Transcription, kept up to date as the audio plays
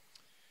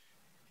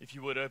If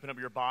you would open up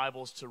your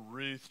Bibles to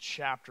Ruth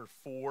chapter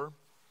 4.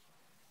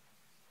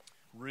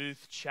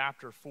 Ruth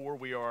chapter 4.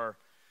 We are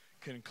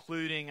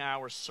concluding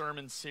our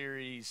sermon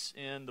series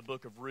in the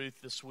book of Ruth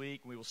this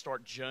week. We will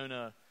start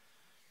Jonah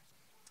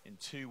in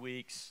 2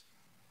 weeks.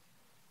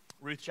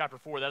 Ruth chapter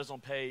 4, that is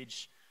on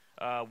page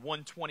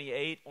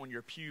 128 on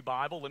your pew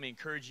Bible. Let me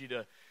encourage you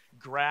to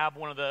grab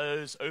one of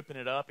those, open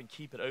it up, and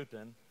keep it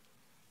open.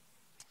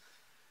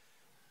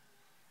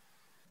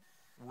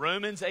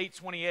 Romans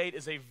 8:28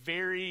 is a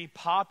very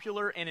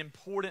popular and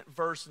important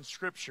verse in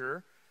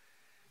Scripture,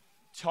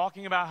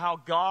 talking about how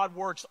God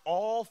works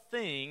all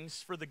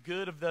things for the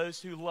good of those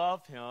who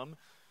love Him.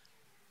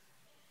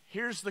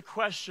 Here's the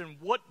question: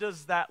 what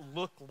does that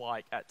look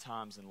like at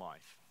times in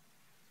life?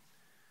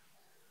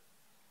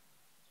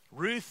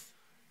 Ruth,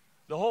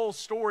 the whole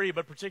story,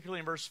 but particularly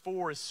in verse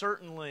 4, is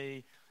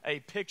certainly a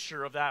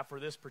picture of that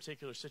for this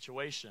particular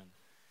situation.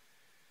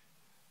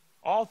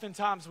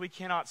 Oftentimes we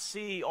cannot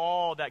see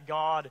all that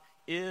God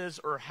is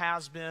or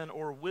has been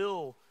or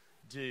will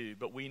do,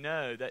 but we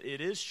know that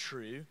it is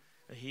true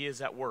that He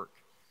is at work.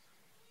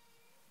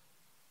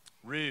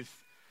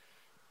 Ruth,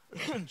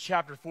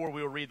 chapter 4,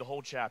 we will read the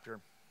whole chapter.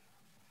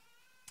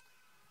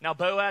 Now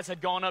Boaz had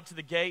gone up to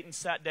the gate and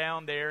sat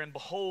down there, and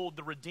behold,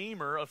 the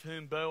Redeemer of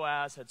whom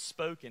Boaz had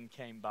spoken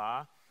came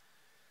by.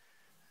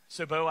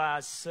 So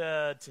Boaz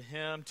said to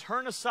him,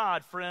 "Turn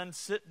aside, friend,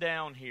 sit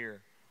down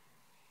here."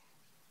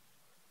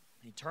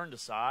 He turned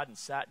aside and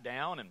sat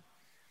down, and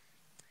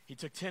he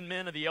took 10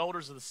 men of the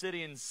elders of the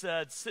city and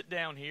said, "Sit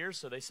down here."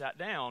 So they sat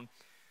down.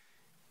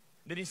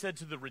 Then he said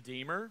to the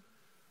Redeemer,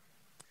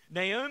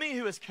 "Naomi,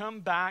 who has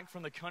come back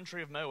from the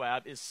country of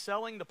Moab, is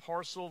selling the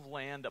parcel of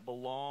land that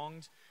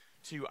belonged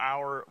to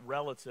our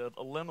relative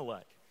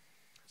Elimelech.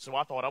 So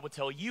I thought I would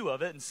tell you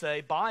of it and say,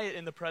 buy it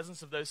in the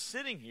presence of those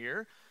sitting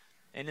here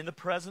and in the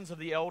presence of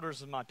the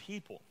elders of my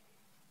people.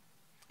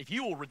 If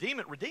you will redeem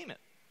it, redeem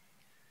it.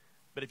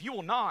 But if you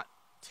will not,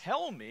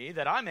 tell me,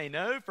 that I may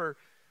know, for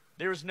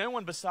there is no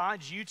one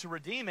besides you to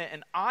redeem it,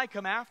 and I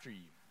come after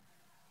you."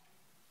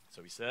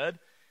 So he said,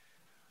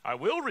 "I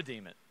will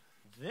redeem it."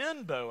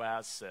 Then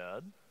Boaz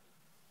said,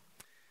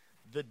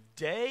 "The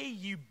day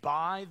you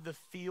buy the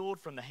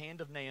field from the hand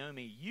of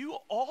Naomi, you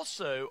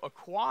also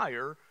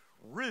acquire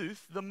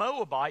Ruth the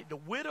Moabite, the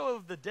widow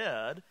of the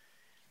dead,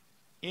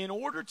 in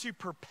order to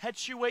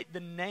perpetuate the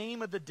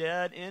name of the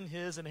dead in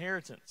his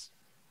inheritance."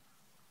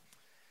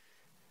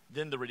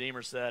 Then the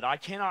Redeemer said, "I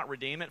cannot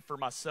redeem it for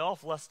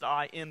myself, lest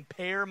I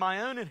impair my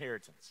own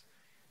inheritance.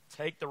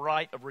 Take the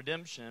right of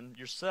redemption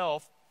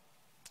yourself,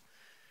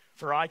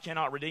 for I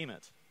cannot redeem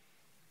it."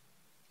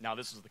 Now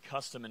this was the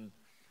custom in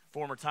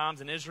former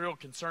times in Israel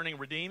concerning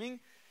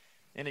redeeming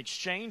and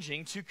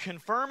exchanging. To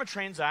confirm a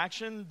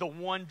transaction, the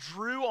one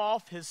drew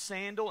off his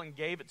sandal and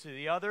gave it to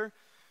the other.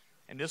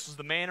 And this was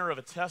the manner of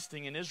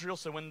attesting in Israel.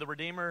 So when the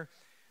Redeemer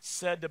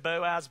said to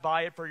Boaz,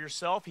 "Buy it for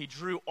yourself," he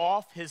drew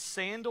off his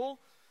sandal.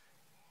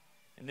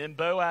 And then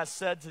Boaz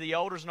said to the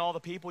elders and all the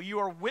people, "You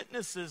are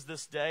witnesses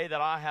this day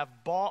that I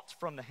have bought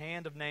from the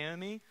hand of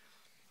Naomi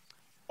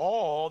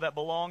all that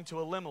belonged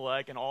to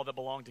Elimelech and all that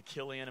belonged to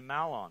Chilion and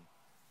Mahlon.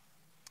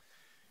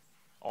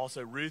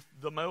 Also Ruth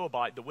the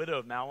Moabite, the widow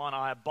of Mahlon,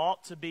 I have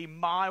bought to be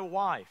my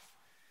wife,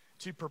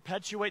 to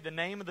perpetuate the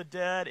name of the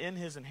dead in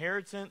his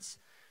inheritance,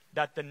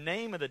 that the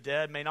name of the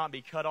dead may not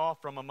be cut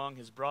off from among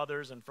his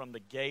brothers and from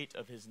the gate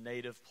of his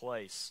native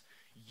place.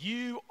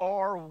 You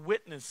are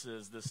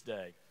witnesses this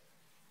day."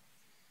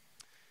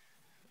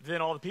 Then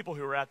all the people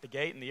who were at the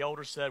gate and the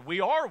elders said, "We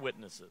are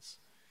witnesses.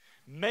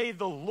 May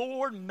the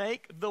Lord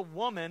make the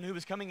woman who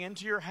is coming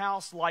into your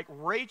house like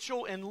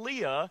Rachel and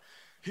Leah,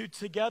 who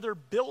together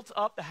built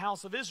up the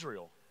house of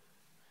Israel.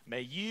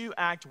 May you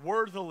act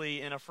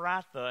worthily in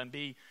Ephrathah and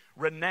be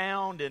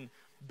renowned in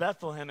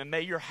Bethlehem, and may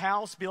your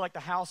house be like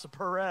the house of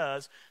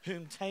Perez,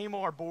 whom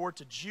Tamar bore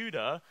to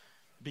Judah,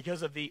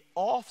 because of the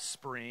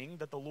offspring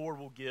that the Lord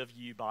will give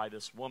you by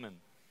this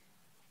woman."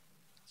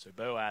 So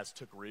Boaz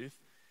took Ruth,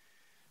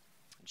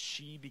 and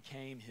she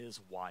became his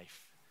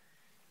wife.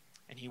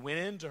 And he went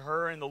in to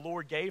her, and the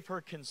Lord gave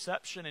her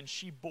conception, and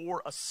she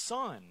bore a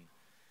son.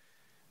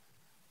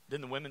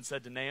 Then the women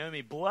said to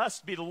Naomi,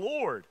 "Blessed be the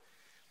Lord,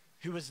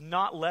 who has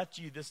not left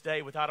you this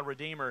day without a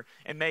redeemer,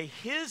 and may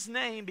his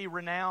name be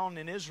renowned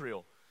in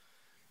Israel.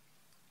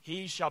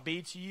 He shall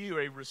be to you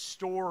a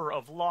restorer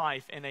of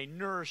life and a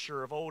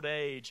nourisher of old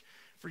age.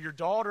 For your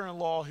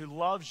daughter-in-law who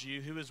loves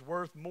you, who is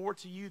worth more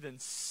to you than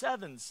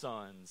 7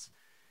 sons,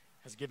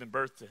 has given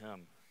birth to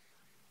him."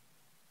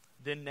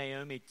 Then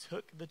Naomi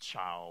took the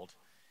child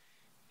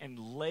and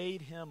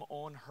laid him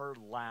on her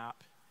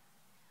lap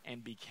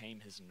and became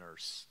his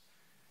nurse.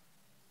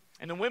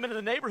 And the women of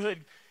the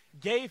neighborhood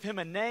gave him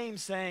a name,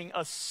 saying,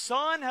 "A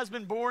son has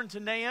been born to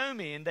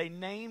Naomi," and they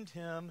named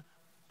him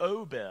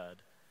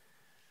Obed,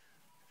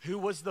 who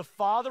was the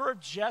father of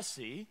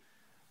Jesse,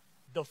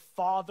 the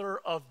father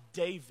of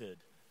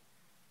David.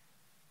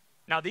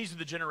 Now these are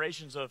the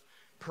generations of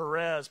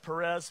Perez.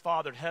 Perez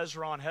fathered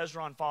Hezron.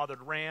 Hezron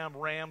fathered Ram.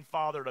 Ram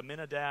fathered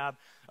Amminadab.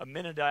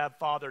 Amminadab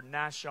fathered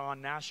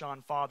Nahshon.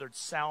 Nahshon fathered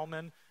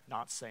Salmon,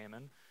 not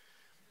Salmon.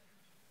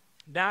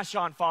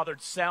 Nahshon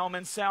fathered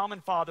Salmon.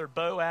 Salmon fathered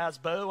Boaz.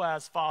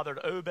 Boaz fathered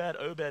Obed.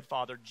 Obed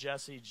fathered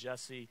Jesse.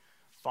 Jesse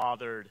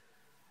fathered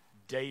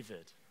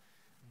David.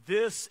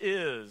 This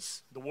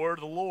is the word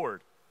of the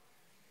Lord.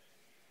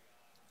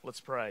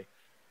 Let's pray.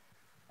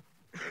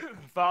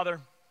 Father,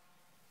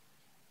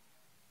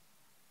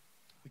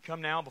 we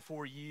come now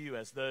before you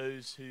as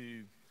those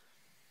who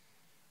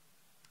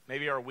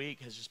maybe our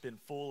week has just been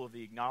full of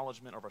the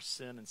acknowledgement of our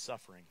sin and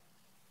suffering.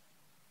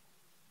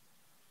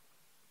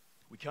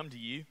 We come to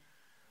you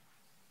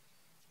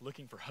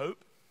looking for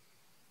hope,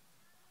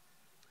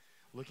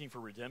 looking for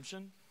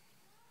redemption,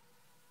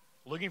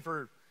 looking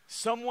for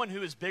someone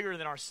who is bigger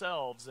than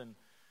ourselves. And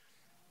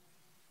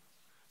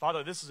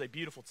Father, this is a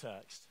beautiful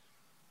text.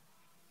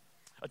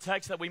 A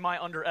text that we might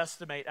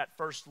underestimate at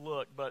first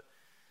look, but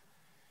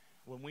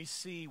when we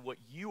see what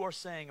you are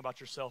saying about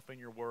yourself in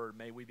your word,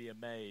 may we be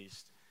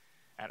amazed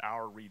at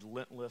our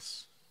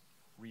relentless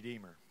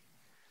Redeemer.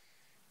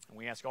 And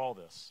we ask all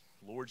this,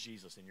 Lord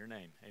Jesus, in your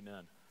name,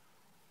 amen.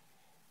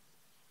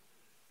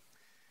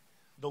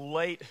 The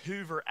late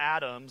Hoover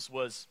Adams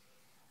was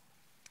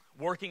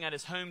working at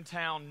his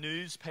hometown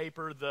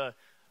newspaper, the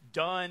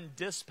Dunn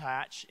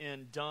Dispatch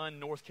in Dunn,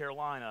 North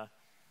Carolina.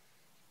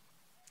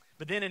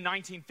 But then in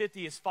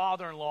 1950, his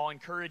father-in-law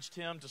encouraged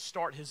him to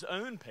start his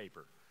own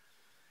paper.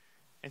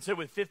 And so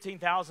with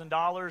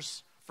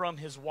 $15,000 from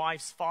his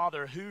wife's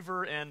father,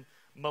 Hoover and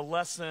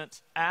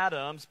Millicent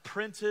Adams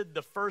printed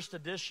the first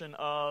edition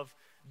of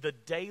the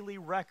Daily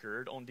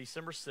Record on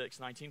December 6,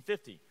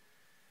 1950.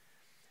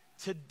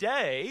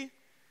 Today,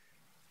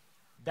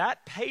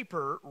 that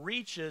paper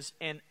reaches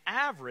an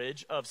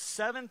average of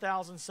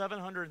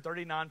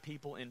 7,739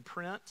 people in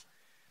print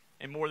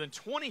and more than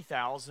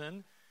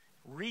 20,000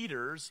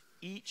 readers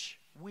each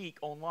week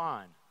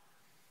online.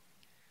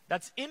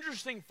 That's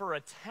interesting for a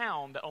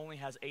town that only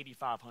has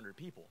 8,500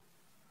 people.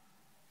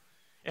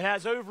 It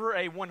has over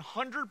a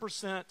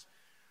 100%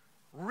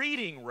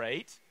 reading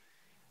rate,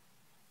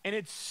 and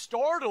it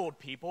startled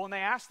people, and they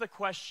asked the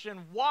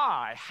question,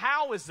 why?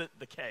 How is it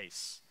the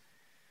case?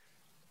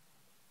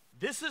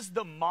 This is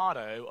the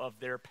motto of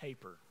their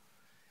paper.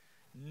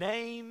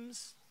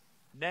 Names,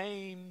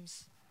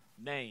 names,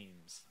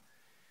 names.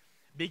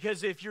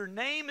 Because if your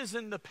name is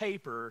in the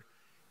paper,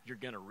 you're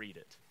going to read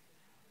it.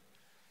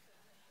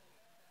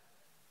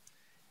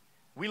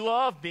 We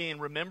love being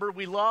remembered.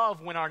 We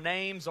love when our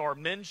names are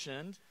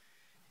mentioned.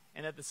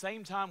 And at the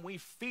same time, we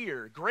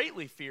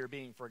greatly fear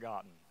being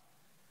forgotten.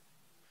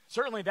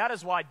 Certainly that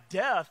is why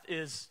death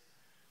is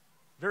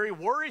very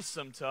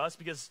worrisome to us,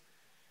 because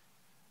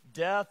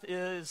death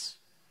is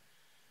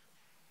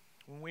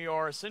when we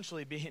are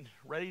essentially being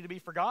ready to be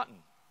forgotten.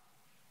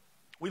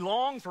 We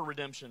long for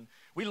redemption.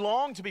 We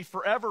long to be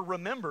forever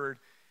remembered,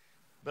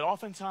 but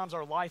oftentimes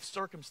our life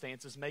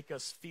circumstances make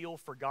us feel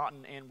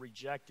forgotten and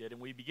rejected,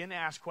 and we begin to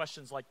ask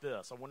questions like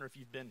this. I wonder if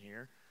you've been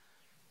here.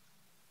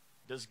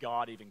 Does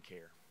God even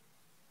care?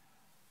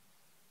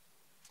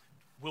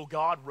 Will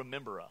God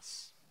remember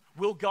us?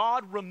 Will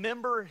God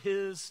remember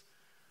his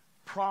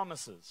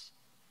promises?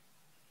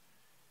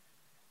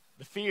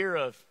 The fear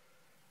of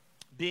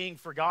being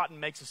forgotten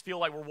makes us feel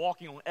like we're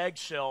walking on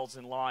eggshells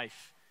in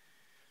life.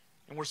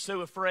 And we're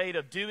so afraid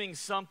of doing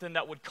something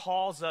that would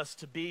cause us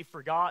to be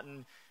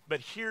forgotten. But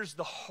here's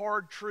the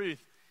hard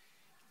truth.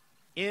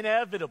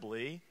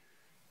 Inevitably,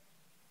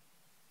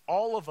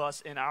 all of us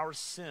in our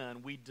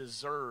sin, we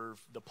deserve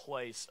the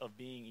place of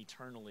being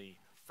eternally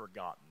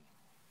forgotten.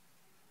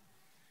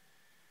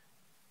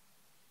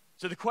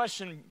 So the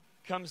question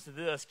comes to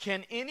this: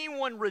 can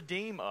anyone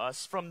redeem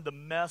us from the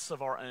mess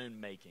of our own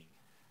making?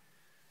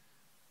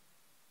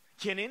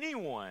 Can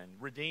anyone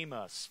redeem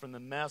us from the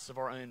mess of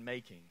our own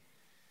making?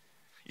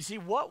 You see,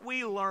 what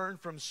we learn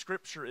from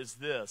Scripture is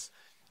this.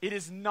 It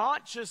is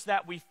not just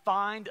that we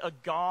find a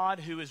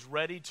God who is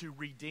ready to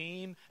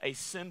redeem a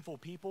sinful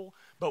people,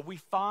 but we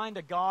find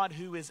a God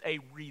who is a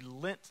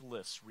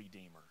relentless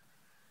Redeemer.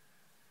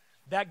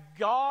 That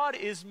God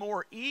is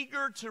more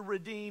eager to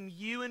redeem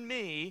you and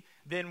me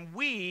than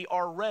we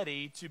are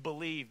ready to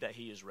believe that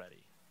he is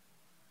ready.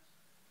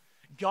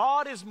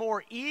 God is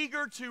more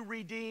eager to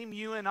redeem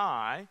you and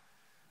I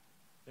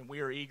than we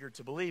are eager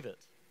to believe it.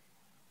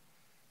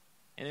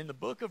 And in the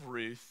book of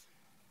Ruth,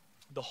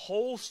 the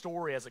whole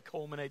story as it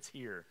culminates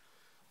here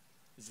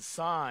is a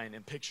sign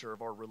and picture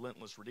of our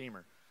relentless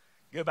Redeemer.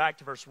 Go back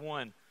to verse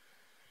 1.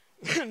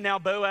 Now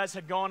Boaz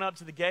had gone up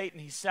to the gate,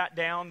 and he sat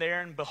down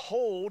there, and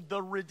behold,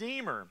 the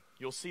Redeemer.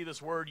 You'll see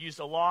this word used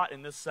a lot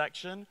in this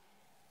section.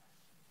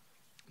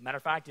 Matter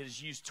of fact, it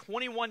is used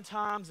 21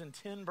 times in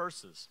 10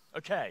 verses.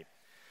 Okay,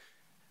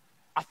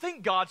 I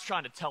think God's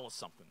trying to tell us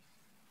something.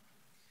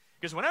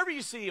 Because whenever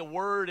you see a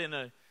word in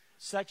a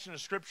section of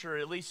Scripture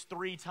at least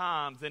 3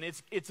 times, then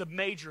it's a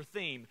major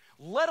theme,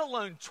 let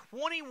alone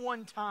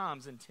 21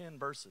 times in 10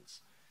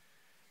 verses.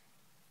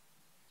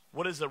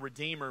 What does a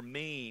Redeemer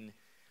mean?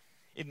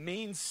 It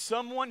means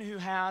someone who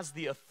has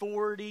the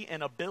authority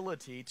and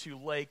ability to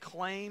lay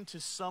claim to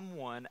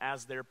someone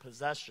as their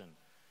possession.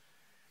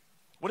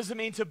 What does it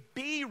mean to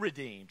be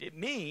redeemed? It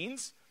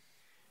means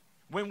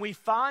when we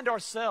find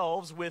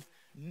ourselves with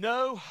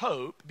no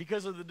hope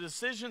because of the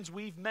decisions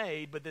we've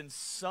made, but then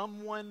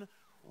someone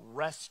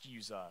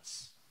rescues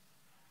us.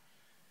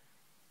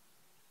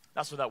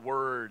 That's what that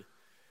word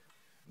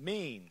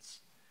means.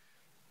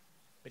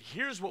 But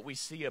here's what we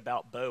see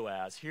about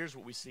Boaz. Here's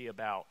what we see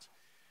about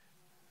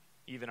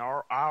even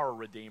our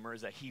Redeemer,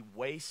 is that he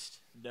wastes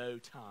no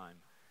time.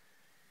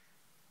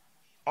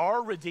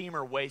 Our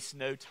Redeemer wastes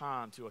no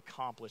time to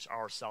accomplish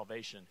our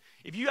salvation.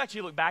 If you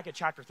actually look back at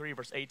chapter 3,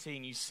 verse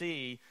 18, you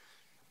see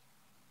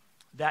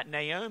that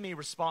Naomi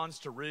responds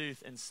to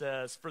Ruth and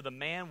says, "For the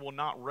man will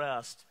not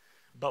rest,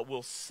 but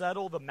will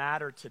settle the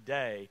matter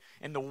today."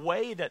 And the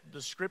way that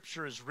the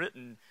scripture is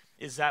written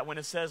is that when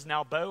it says,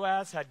 "Now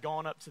Boaz had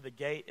gone up to the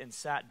gate and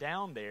sat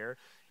down there,"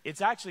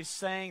 it's actually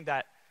saying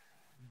that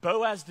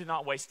Boaz did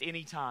not waste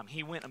any time.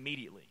 He went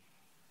immediately.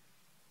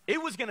 It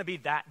was going to be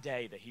that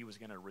day that he was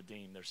going to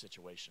redeem their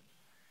situation.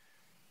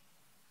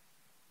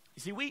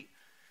 You see,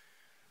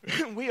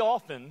 we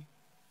often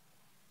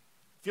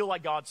feel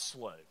like God's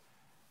slow.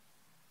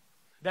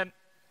 That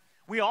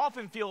we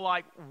often feel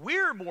like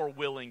we're more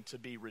willing to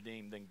be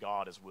redeemed than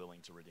God is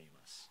willing to redeem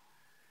us.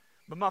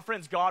 But my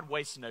friends, God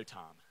wastes no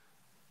time.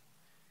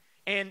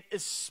 And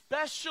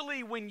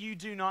especially when you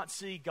do not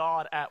see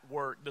God at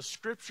work, the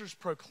scriptures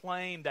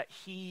proclaim that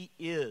he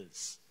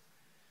is.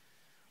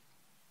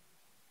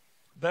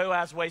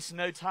 Boaz wastes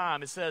no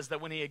time. It says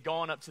that when he had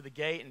gone up to the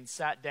gate and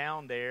sat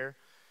down there,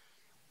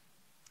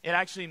 it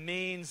actually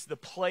means the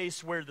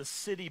place where the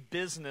city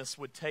business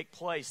would take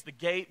place. The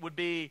gate would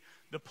be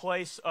the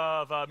place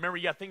of, remember,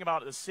 you got to think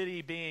about the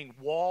city being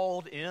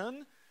walled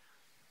in.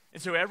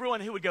 And so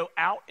everyone who would go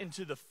out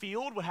into the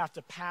field would have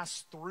to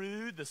pass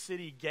through the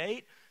city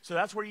gate. So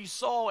that's where you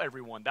saw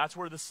everyone. That's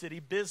where the city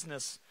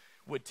business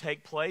would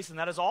take place. And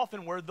that is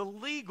often where the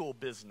legal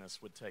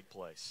business would take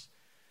place.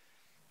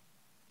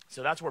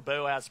 So that's where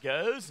Boaz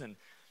goes. And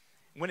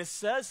when it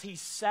says he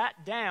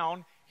sat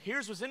down,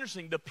 here's what's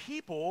interesting. The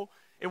people,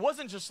 it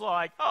wasn't just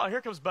like, oh,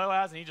 here comes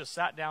Boaz and he just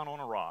sat down on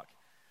a rock.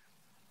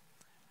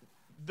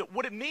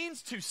 What it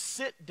means to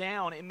sit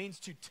down, it means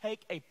to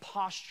take a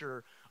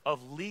posture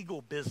of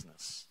legal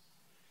business.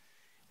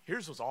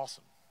 Here's what's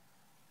awesome.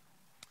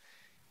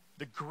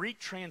 The Greek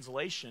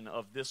translation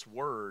of this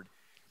word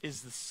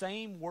is the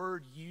same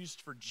word used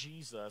for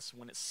Jesus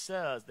when it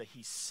says that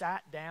he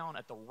sat down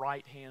at the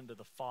right hand of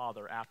the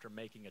Father after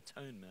making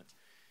atonement,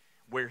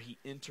 where he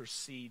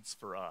intercedes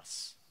for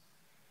us.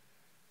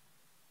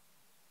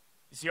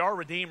 You see, our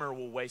Redeemer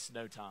will waste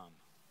no time.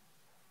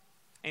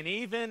 And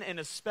even and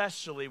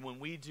especially when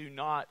we do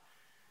not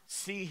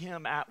see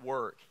him at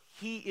work,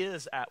 he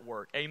is at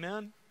work.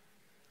 Amen?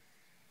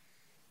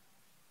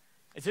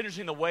 It's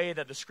interesting the way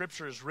that the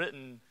scripture is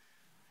written.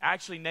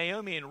 Actually,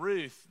 Naomi and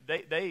Ruth,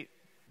 they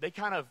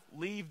kind of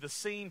leave the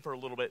scene for a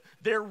little bit.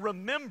 They're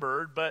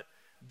remembered, but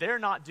they're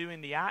not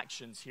doing the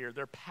actions here.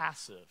 They're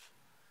passive.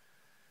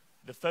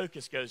 The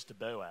focus goes to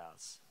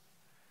Boaz.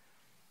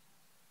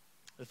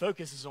 The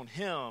focus is on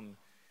him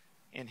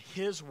and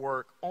his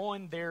work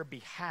on their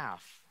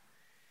behalf.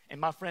 And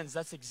my friends,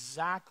 that's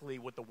exactly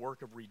what the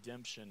work of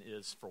redemption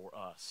is for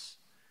us.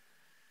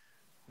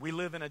 We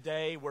live in a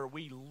day where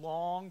we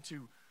long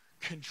to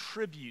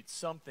contribute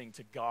something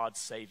to God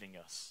saving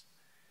us.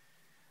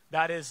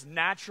 That is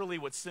naturally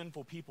what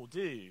sinful people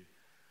do.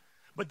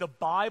 But the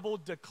Bible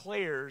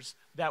declares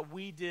that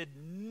we did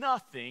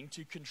nothing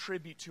to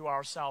contribute to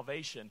our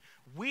salvation.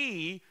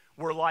 We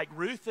were like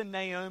Ruth and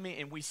Naomi,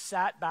 and we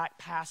sat back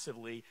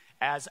passively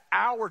as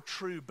our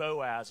true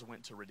Boaz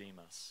went to redeem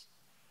us.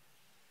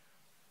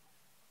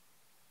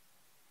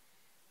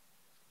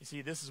 You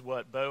see, this is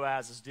what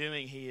Boaz is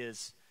doing. He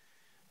is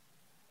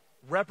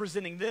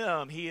representing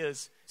them. He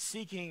is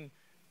seeking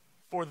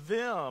for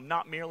them,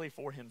 not merely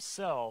for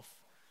himself.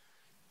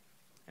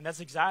 And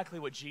that's exactly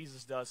what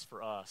Jesus does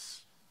for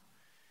us.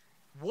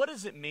 What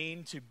does it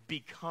mean to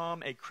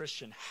become a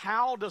Christian?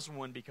 How does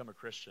one become a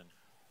Christian?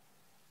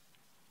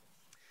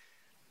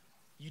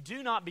 You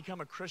do not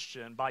become a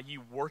Christian by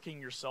you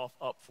working yourself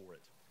up for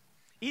it.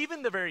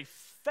 Even the very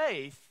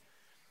faith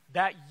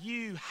that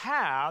you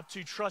have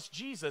to trust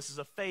Jesus is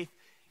a faith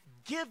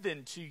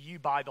given to you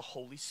by the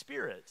Holy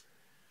Spirit.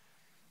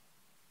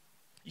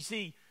 You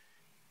see,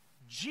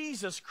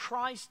 Jesus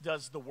Christ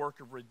does the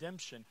work of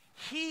redemption.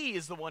 He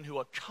is the one who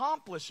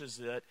accomplishes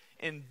it,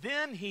 and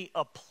then he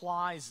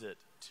applies it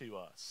to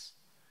us.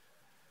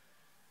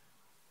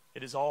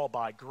 It is all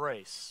by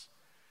grace.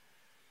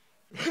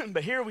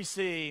 But here we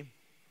see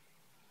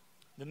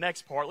the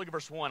next part. Look at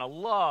verse 1. I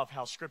love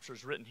how Scripture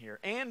is written here.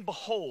 And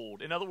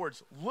behold, in other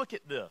words, look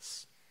at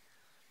this.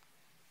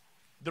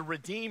 The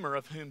Redeemer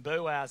of whom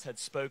Boaz had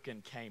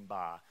spoken came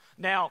by.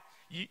 Now,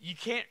 you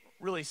can't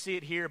really see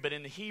it here, but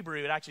in the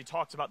Hebrew, it actually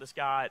talks about this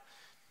guy.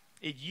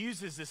 It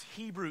uses this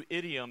Hebrew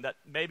idiom that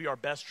maybe our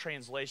best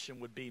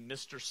translation would be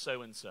Mr.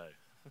 So-and-so.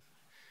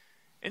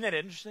 Isn't that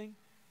interesting?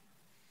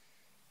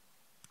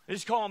 They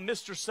just call him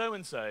Mr.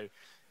 So-and-so.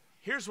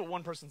 Here's what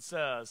one person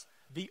says.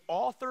 The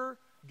author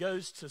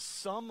goes to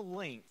some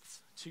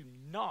lengths to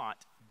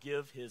not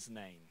give his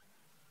name.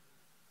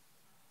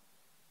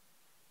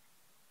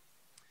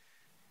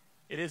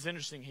 It is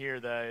interesting here,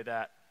 though,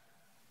 that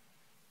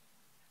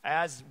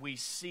as we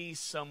see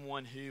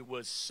someone who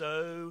was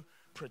so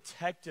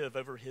protective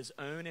over his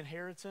own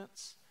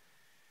inheritance,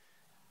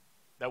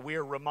 that we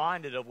are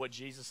reminded of what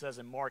Jesus says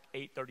in Mark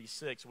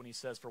 8:36 when he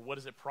says, "For what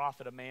does it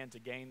profit a man to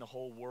gain the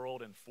whole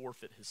world and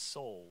forfeit his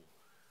soul?"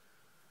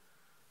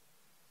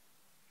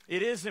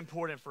 It is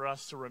important for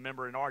us to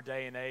remember in our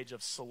day and age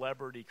of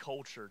celebrity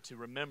culture, to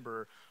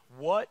remember,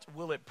 what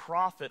will it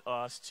profit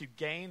us to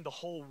gain the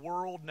whole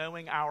world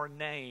knowing our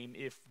name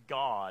if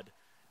God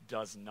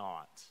does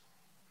not?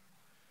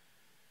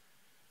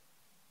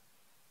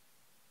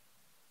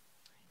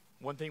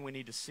 One thing we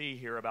need to see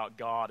here about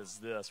God is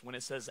this. When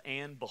it says,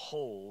 "and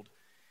behold,"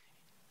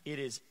 it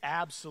is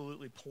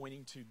absolutely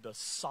pointing to the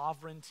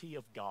sovereignty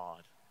of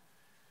God.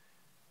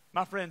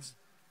 My friends,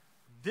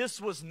 this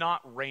was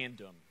not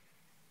random.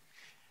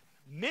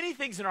 Many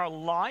things in our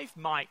life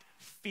might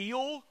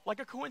feel like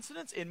a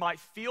coincidence. It might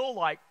feel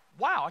like,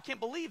 wow, I can't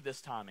believe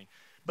this timing.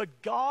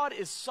 But God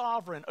is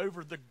sovereign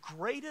over the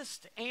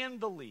greatest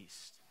and the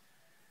least.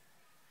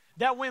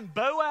 That when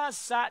Boaz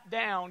sat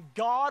down,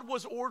 God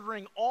was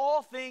ordering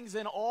all things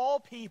and all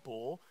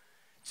people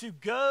to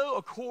go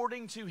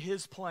according to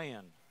his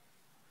plan.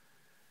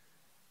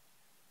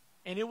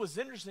 And it was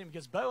interesting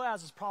because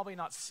Boaz is probably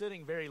not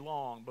sitting very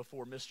long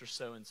before Mr.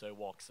 So-and-so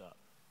walks up.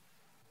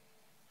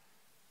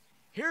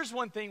 Here's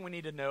one thing we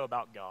need to know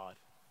about God.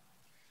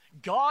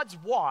 God's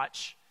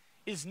watch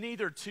is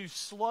neither too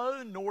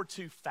slow nor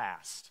too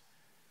fast.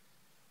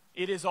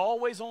 It is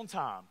always on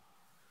time.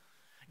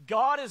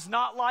 God is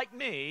not like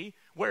me,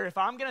 where if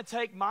I'm going to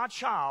take my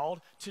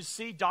child to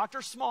see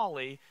Dr.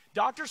 Smalley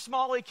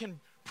can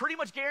pretty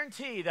much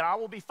guarantee that I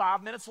will be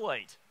 5 minutes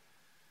late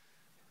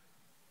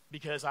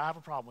because I have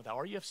a problem with that.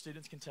 Or RUF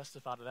students can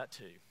testify to that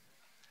too.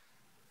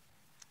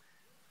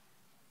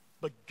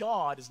 But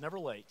God is never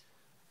late,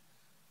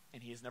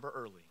 and he is never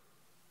early.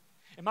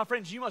 And my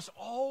friends, you must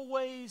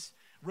always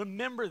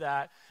remember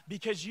that,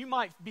 because you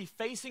might be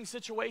facing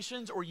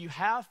situations, or you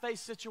have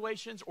faced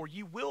situations, or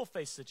you will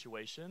face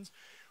situations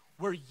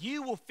where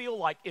you will feel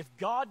like if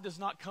God does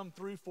not come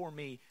through for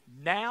me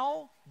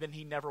now, then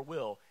he never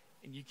will.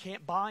 And you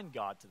can't bind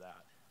God to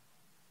that.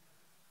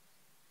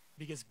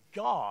 Because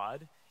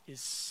God is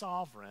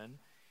sovereign,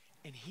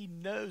 and he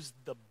knows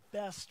the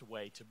best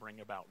way to bring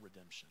about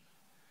redemption.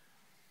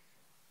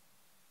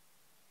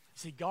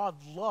 See,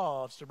 God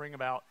loves to bring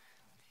about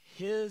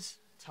his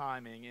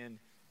timing in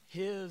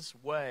his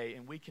way,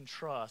 and we can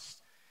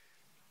trust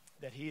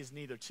that he is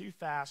neither too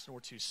fast nor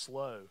too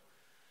slow.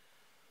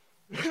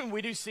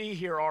 We do see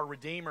here our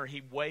Redeemer,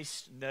 he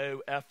wastes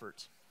no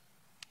effort.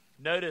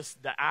 Notice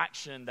the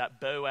action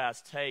that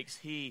Boaz takes.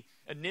 He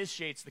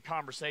initiates the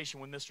conversation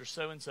with Mr.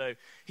 So-and-so.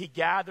 He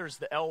gathers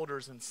the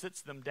elders and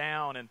sits them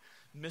down, and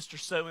Mr.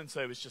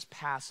 So-and-so is just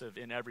passive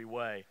in every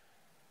way.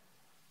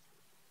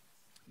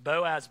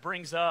 Boaz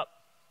brings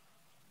up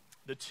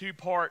the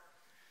two-part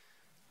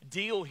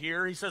deal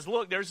here. He says,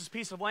 look, there's this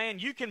piece of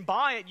land. You can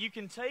buy it. You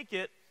can take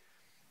it.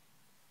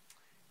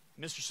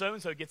 Mr.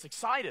 So-and-so gets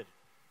excited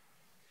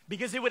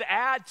because it would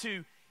add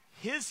to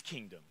his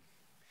kingdom.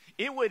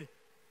 It would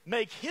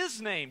make his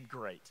name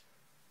great.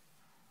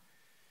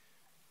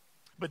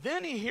 But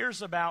then he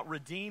hears about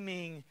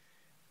redeeming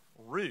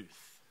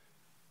Ruth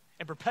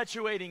and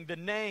perpetuating the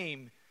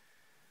name.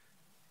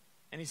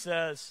 And he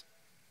says,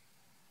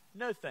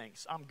 no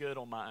thanks, I'm good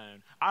on my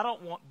own. I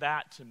don't want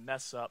that to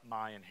mess up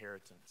my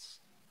inheritance.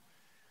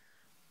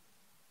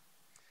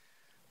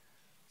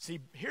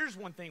 See, here's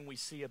one thing we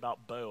see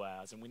about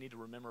Boaz, and we need to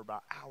remember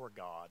about our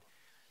God,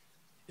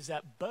 is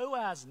that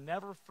Boaz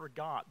never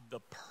forgot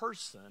the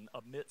person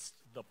amidst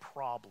the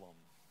problem.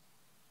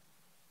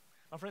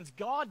 My friends,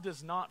 God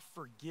does not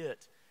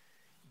forget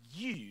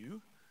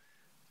you,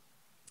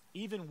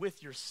 even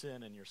with your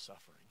sin and your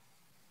suffering.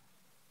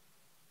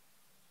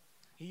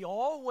 He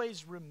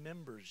always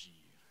remembers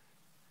you.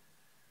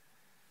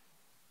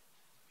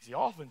 See,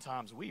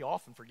 oftentimes, we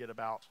often forget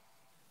about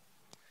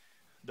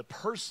the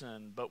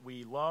person, but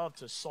we love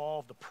to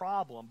solve the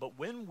problem. But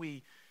when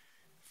we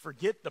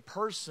forget the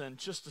person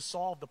just to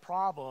solve the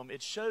problem,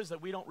 it shows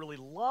that we don't really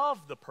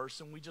love the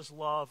person, we just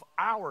love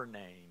our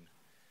name.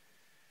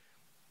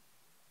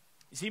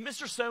 You see,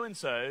 Mr.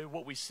 So-and-so,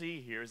 what we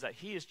see here is that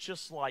he is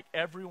just like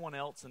everyone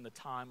else in the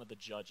time of the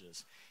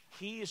judges.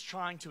 He is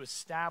trying to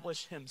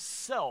establish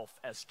himself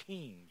as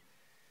king.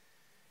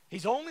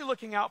 He's only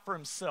looking out for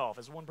himself,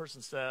 as one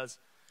person says.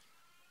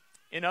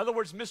 In other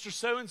words, Mr.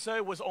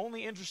 So-and-so was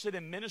only interested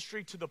in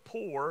ministry to the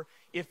poor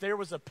if there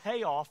was a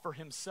payoff for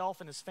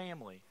himself and his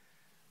family.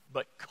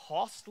 But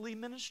costly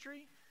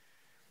ministry,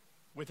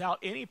 without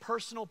any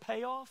personal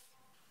payoff,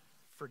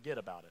 forget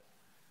about it.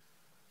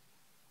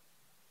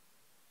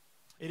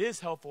 It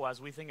is helpful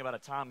as we think about a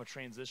time of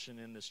transition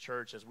in this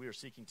church, as we are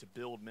seeking to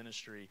build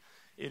ministry.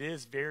 It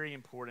is very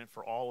important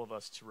for all of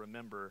us to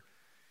remember,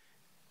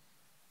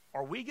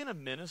 are we going to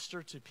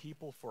minister to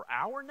people for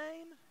our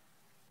name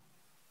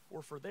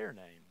or for their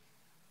name?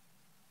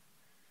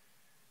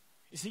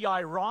 You see,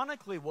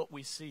 ironically, what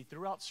we see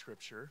throughout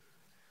Scripture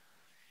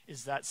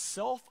is that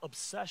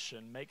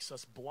self-obsession makes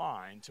us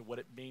blind to what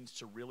it means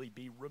to really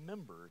be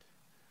remembered.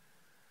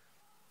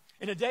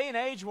 In a day and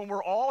age when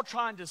we're all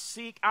trying to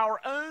seek our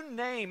own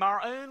name,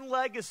 our own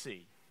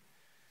legacy,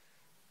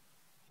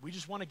 we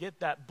just want to get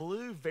that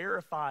blue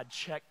verified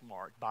check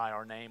mark by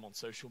our name on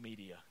social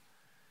media.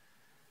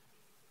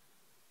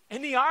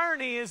 And the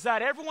irony is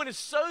that everyone is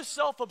so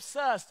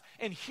self-obsessed,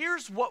 and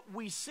here's what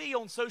we see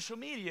on social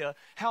media,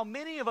 how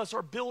many of us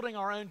are building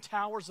our own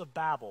towers of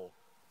Babel.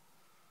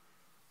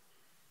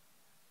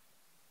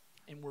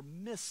 And we're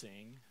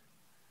missing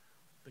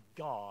the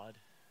God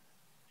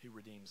who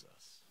redeems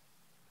us.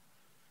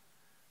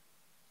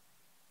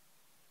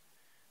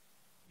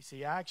 You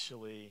see,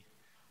 actually,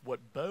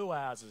 what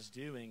Boaz is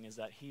doing is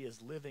that he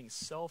is living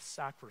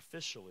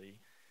self-sacrificially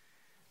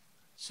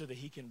so that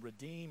he can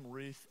redeem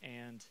Ruth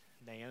and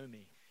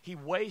Naomi. He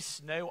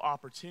wastes no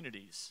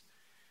opportunities.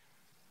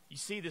 You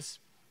see this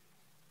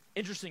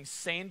interesting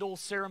sandal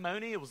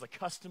ceremony. It was a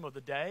custom of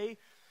the day.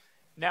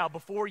 Now,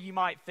 before you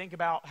might think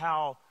about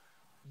how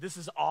this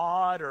is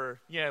odd or,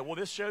 well,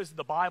 this shows that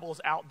the Bible is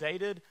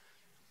outdated,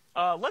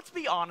 let's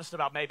be honest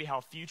about maybe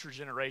how future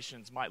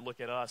generations might look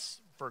at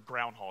us for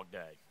Groundhog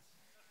Day.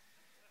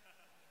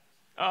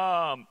 There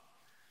are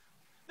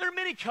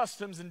many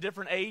customs in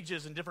different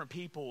ages and different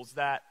peoples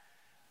that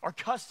are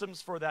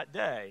customs for that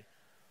day.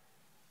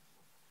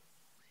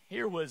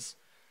 Here was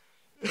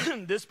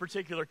this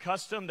particular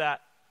custom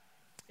that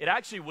it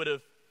actually would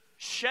have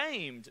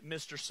shamed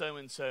Mr.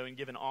 So-and-so and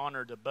given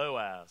honor to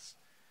Boaz.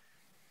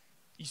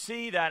 You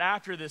see that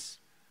after this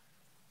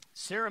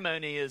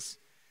ceremony is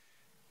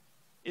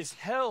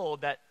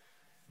held, that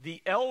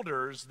the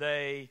elders,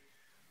 they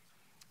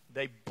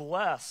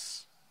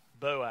bless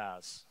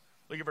Boaz.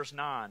 Look at verse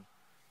 9.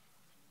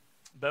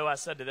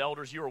 Boaz said to the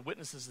elders, "You are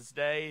witnesses this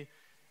day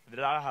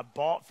that I have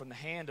bought from the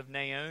hand of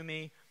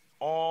Naomi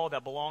all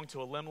that belonged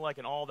to Elimelech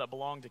and all that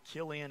belonged to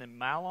Chilion and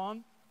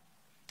Mahlon.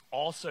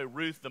 Also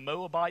Ruth the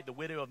Moabite, the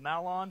widow of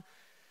Mahlon,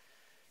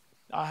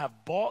 I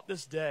have bought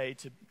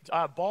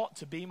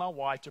to be my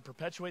wife to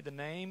perpetuate the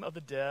name of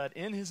the dead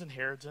in his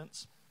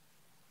inheritance,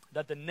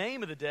 that the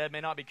name of the dead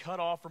may not be cut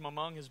off from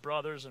among his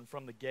brothers and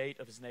from the gate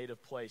of his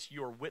native place.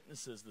 You are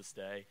witnesses this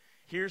day."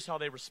 Here's how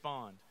they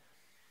respond.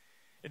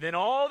 And then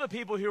all the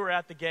people who were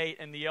at the gate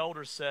and the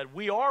elders said,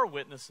 "We are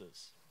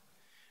witnesses.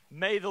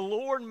 May the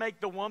Lord make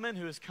the woman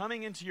who is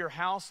coming into your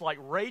house like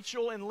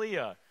Rachel and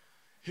Leah,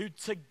 who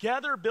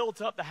together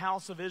built up the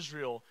house of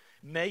Israel.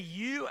 May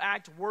you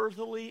act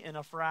worthily in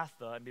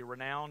Ephrathah and be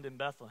renowned in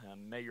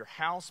Bethlehem. May your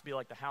house be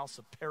like the house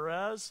of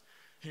Perez,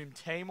 whom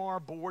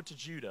Tamar bore to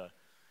Judah,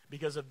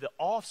 because of the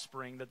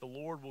offspring that the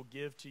Lord will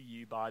give to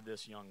you by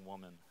this young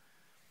woman."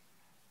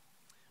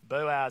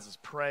 Boaz is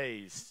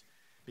praised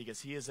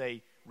because he is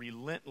a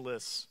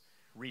relentless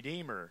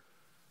redeemer.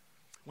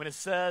 When it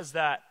says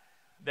that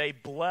they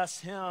bless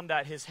him,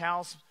 that his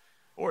house,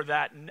 or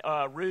that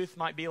Ruth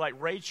might be like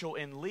Rachel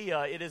and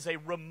Leah, it is a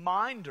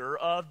reminder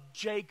of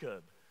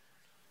Jacob.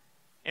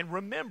 And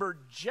remember,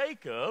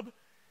 Jacob,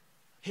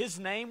 his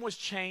name was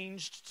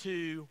changed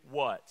to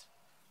what?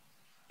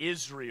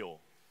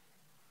 Israel.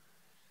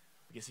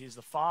 Because he is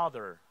the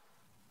father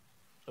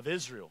of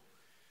Israel.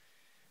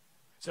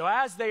 So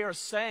as they are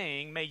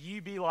saying, may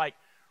you be like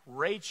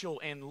Rachel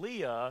and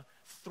Leah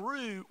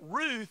through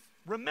Ruth.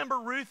 Remember,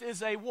 Ruth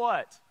is a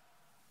what?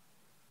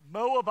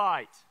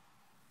 Moabite.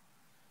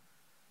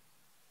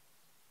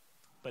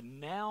 But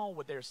now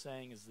what they're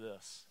saying is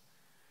this: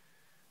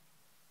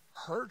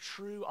 her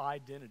true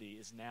identity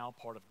is now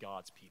part of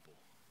God's people.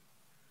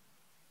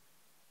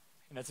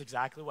 And that's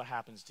exactly what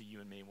happens to you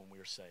and me when we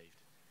are saved.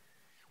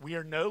 We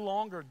are no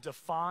longer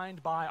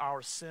defined by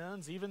our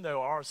sins, even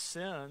though our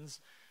sins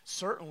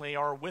certainly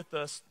are with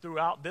us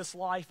throughout this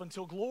life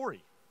until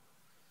glory.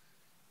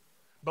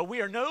 But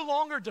we are no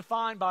longer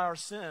defined by our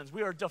sins.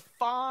 We are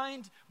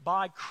defined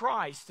by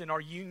Christ in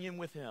our union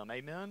with him.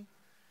 Amen?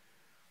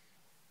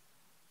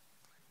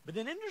 But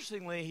then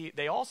interestingly,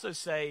 they also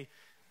say,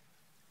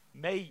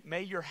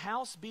 may your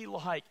house be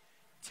like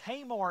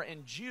Tamar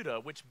and Judah,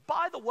 which,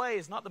 by the way,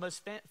 is not the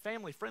most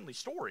family-friendly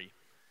story.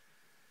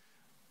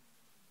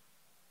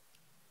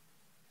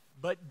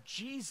 But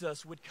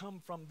Jesus would come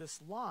from this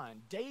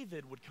line.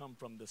 David would come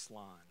from this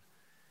line.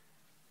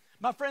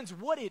 My friends,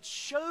 what it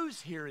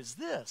shows here is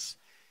this,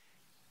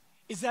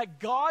 is that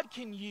God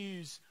can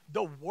use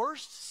the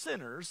worst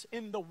sinners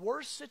in the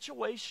worst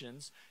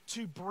situations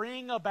to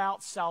bring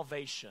about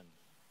salvation.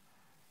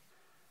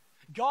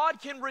 God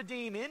can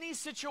redeem any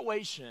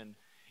situation,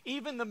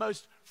 even the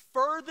most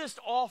furthest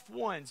off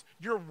ones.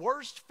 Your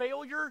worst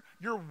failure,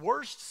 your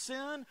worst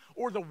sin,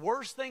 or the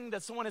worst thing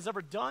that someone has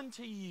ever done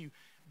to you.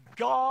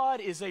 God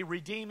is a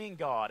redeeming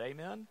God.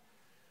 Amen?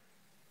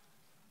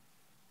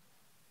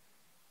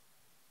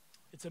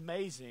 It's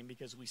amazing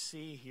because we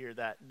see here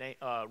that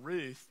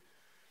Ruth,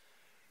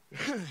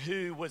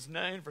 who was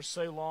known for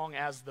so long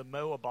as the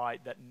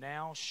Moabite, that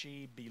now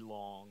she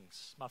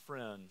belongs. My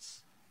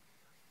friends,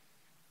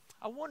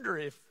 I wonder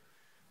if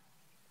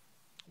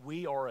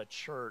we are a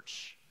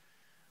church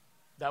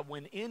that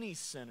when any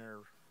sinner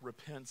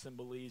repents and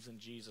believes in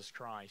Jesus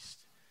Christ,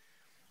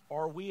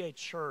 Are we a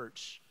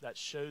church that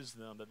shows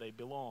them that they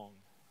belong?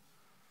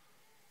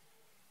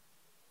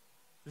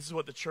 This is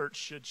what the church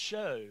should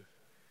show,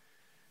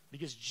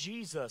 because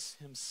Jesus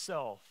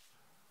himself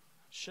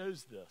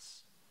shows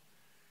this.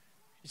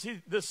 You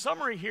see, the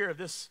summary here of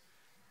this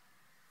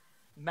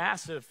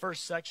massive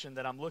first section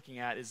that I'm looking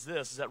at is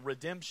this, is that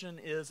redemption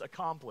is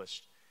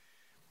accomplished.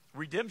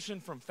 Redemption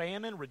from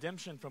famine,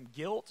 redemption from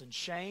guilt and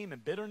shame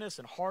and bitterness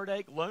and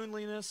heartache,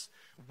 loneliness,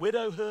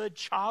 widowhood,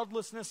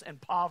 childlessness,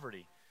 and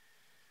poverty.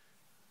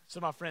 So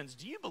my friends,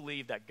 do you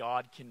believe that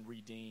God can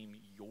redeem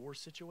your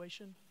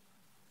situation?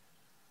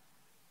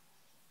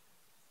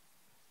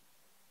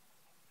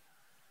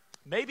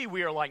 Maybe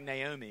we are like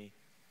Naomi,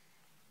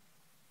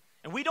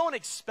 and we don't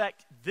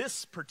expect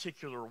this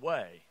particular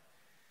way,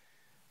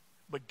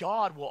 but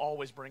God will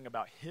always bring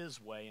about his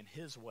way, and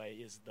his way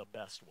is the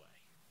best way.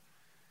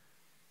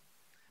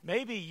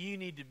 Maybe you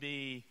need to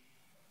be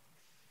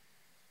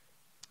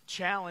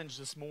challenged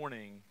this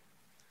morning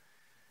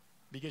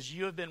because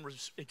you have been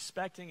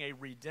expecting a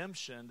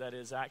redemption that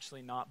is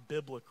actually not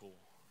biblical.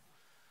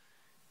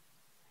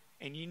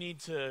 And you need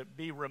to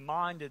be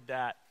reminded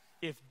that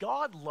if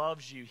God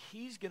loves you,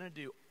 he's going to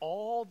do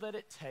all that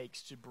it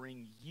takes to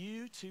bring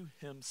you to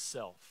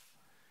himself.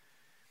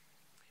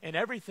 And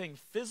everything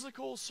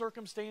physical,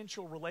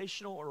 circumstantial,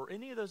 relational, or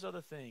any of those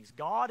other things,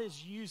 God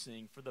is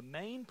using for the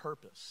main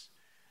purpose,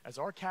 as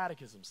our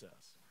catechism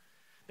says,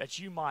 that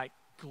you might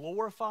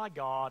glorify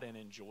God and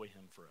enjoy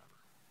him forever.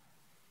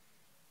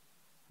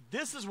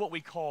 This is what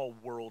we call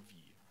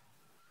worldview.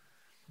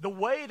 The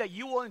way that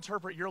you will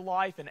interpret your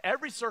life and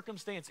every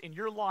circumstance in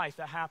your life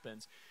that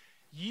happens,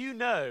 you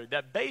know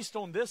that based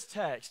on this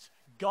text,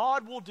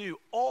 God will do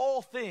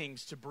all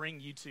things to bring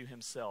you to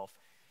himself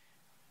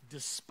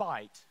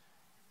despite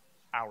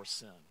our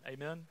sin.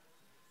 Amen?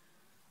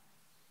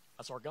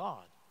 That's our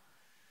God.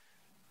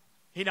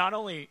 He not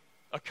only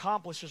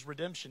accomplishes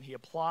redemption, he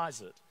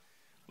applies it.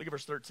 Look at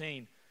verse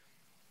 13.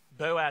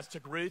 Boaz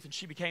took Ruth, and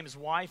she became his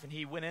wife, and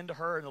he went into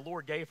her, and the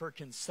Lord gave her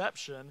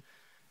conception,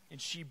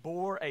 and she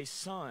bore a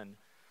son.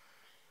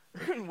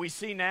 We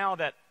see now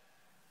that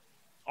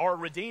our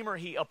Redeemer,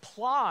 he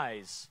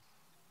applies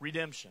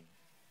redemption.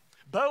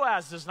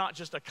 Boaz does not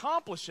just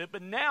accomplish it,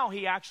 but now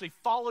he actually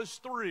follows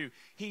through.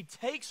 He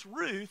takes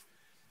Ruth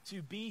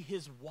to be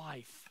his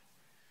wife.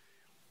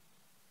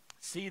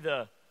 See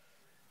the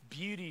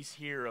beauties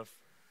here of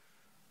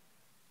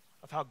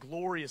how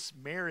glorious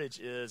marriage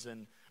is,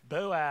 and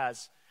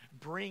Boaz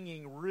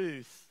bringing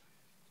Ruth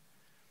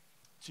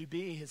to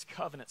be his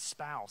covenant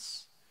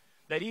spouse.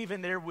 That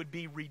even there would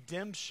be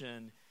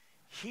redemption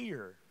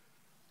here.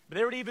 But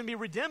there would even be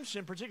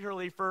redemption,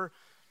 particularly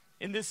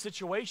in this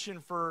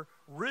situation for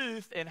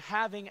Ruth and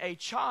having a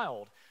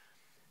child.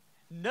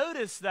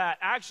 Notice that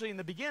actually in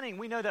the beginning,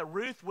 we know that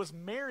Ruth was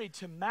married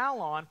to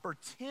Mahlon for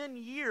 10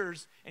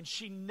 years and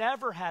she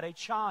never had a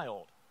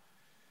child.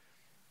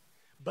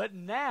 But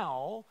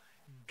now,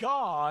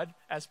 God,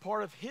 as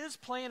part of his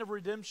plan of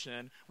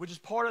redemption, which is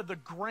part of the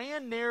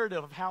grand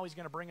narrative of how he's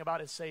going to bring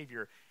about his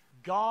Savior,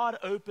 God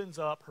opens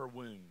up her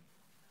womb.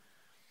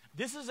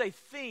 This is a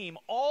theme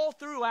all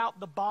throughout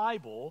the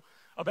Bible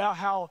about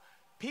how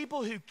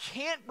people who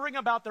can't bring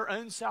about their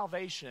own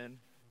salvation,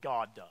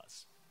 God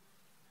does.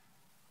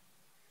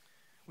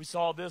 We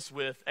saw this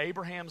with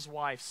Abraham's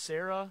wife,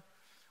 Sarah.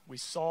 We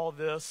saw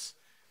this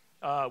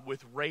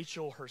with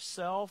Rachel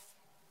herself,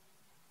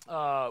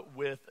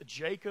 with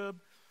Jacob.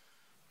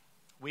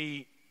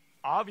 We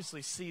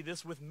obviously see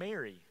this with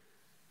Mary.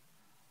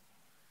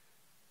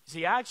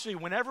 See, actually,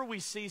 whenever we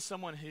see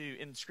someone who,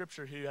 in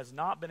Scripture, who has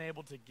not been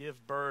able to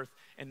give birth,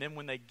 and then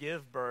when they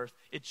give birth,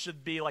 it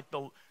should be like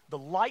the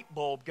light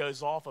bulb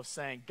goes off of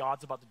saying,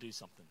 God's about to do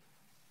something.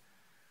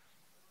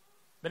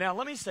 But now,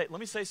 let me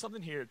say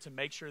something here to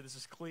make sure this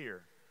is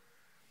clear.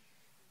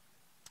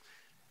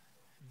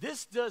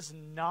 This does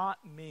not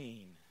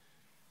mean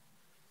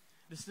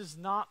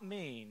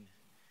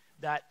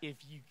that if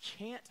you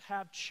can't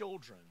have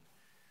children,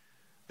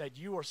 that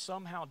you are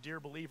somehow, dear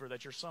believer,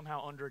 that you're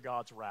somehow under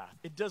God's wrath.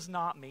 It does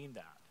not mean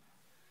that.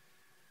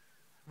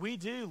 We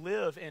do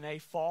live in a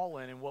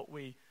fallen,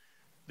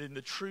 in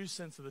the true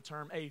sense of the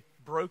term, a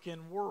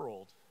broken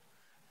world.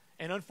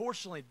 And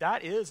unfortunately,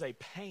 that is a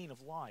pain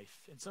of life.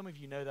 And some of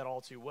you know that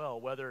all too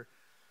well, whether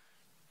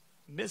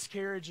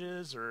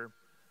miscarriages or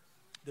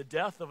the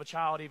death of a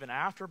child even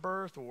after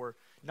birth, or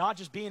not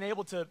just being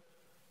able to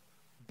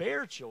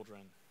bear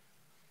children.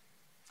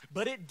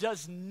 But it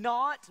does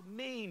not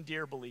mean,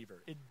 dear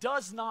believer, it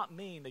does not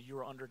mean that you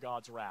are under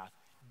God's wrath.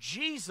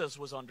 Jesus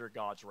was under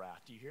God's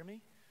wrath. Do you hear me?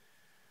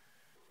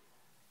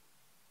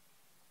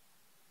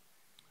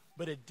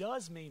 But it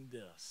does mean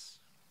this.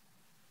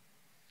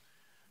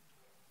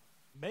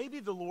 Maybe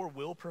the Lord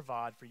will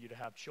provide for you to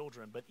have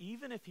children, but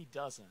even if he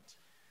doesn't,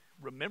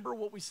 remember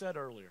what we said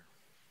earlier.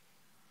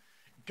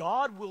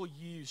 God will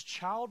use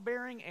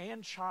childbearing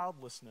and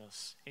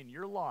childlessness in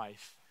your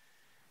life.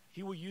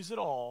 He will use it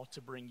all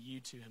to bring you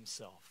to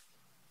himself.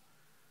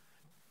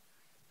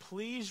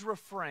 Please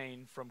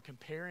refrain from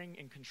comparing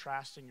and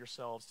contrasting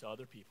yourselves to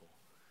other people.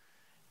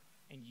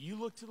 and you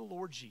look to the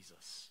Lord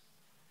Jesus,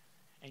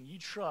 and you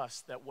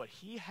trust that what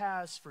he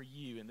has for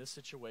you in this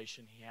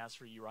situation, he has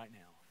for you right now.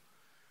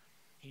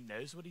 He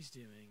knows what he's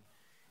doing.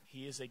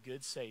 He is a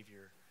good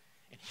Savior,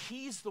 and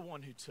he's the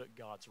one who took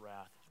God's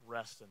wrath.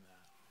 Rest in that.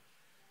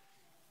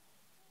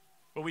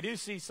 But we do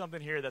see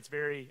something here that's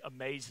very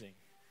amazing.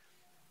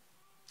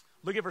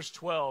 Look at verse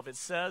 12. It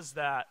says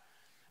that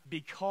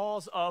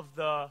because of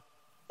the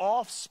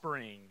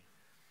offspring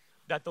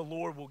that the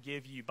Lord will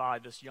give you by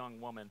this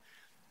young woman.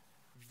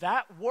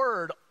 That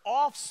word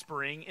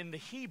offspring in the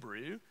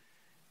Hebrew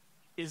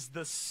is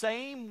the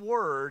same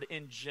word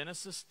in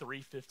Genesis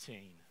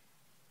 3:15.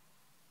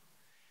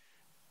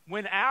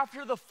 When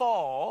after the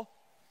fall,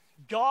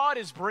 God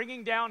is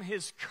bringing down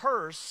his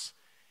curse,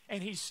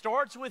 and he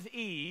starts with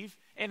Eve,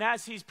 and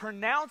as he's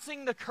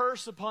pronouncing the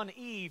curse upon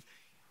Eve,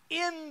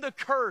 in the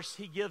curse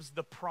he gives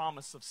the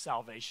promise of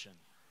salvation.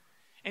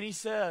 And he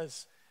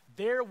says,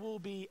 there will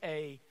be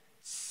a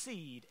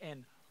seed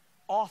and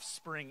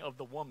offspring of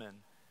the woman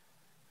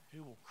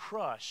who will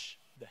crush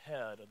the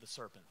head of the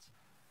serpent.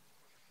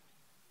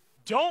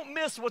 Don't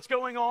miss what's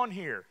going on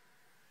here.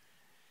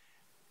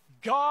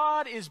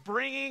 God is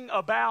bringing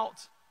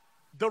about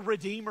the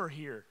Redeemer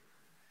here.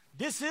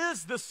 This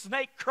is the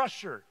snake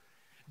crusher.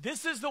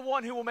 This is the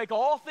one who will make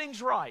all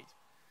things right.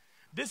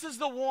 This is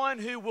the one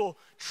who will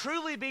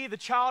truly be the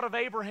child of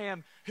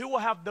Abraham, who will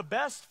have the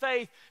best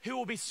faith, who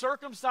will be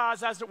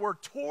circumcised, as it were,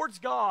 towards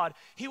God.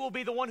 He will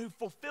be the one who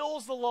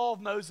fulfills the law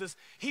of Moses.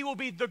 He will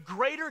be the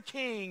greater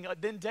king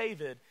than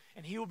David,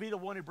 and he will be the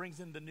one who brings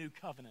in the new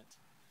covenant.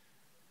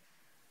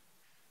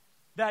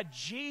 That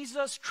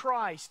Jesus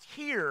Christ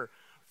here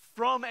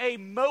from a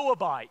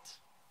Moabite,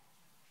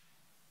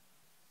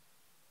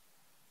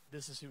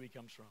 this is who he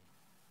comes from.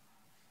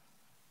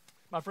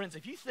 My friends,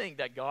 if you think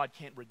that God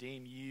can't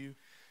redeem you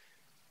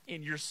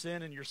in your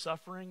sin and your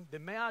suffering,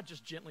 then may I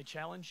just gently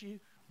challenge you,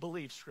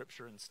 believe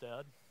Scripture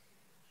instead.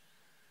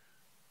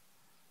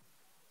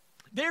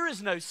 There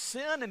is no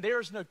sin and there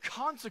is no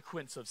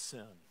consequence of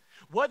sin.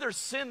 Whether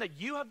sin that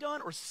you have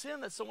done or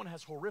sin that someone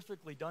has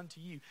horrifically done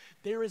to you,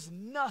 there is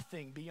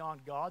nothing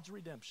beyond God's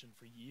redemption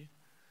for you.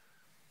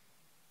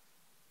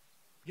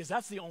 Because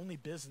that's the only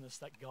business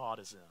that God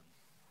is in.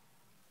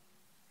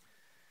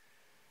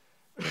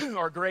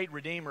 Our great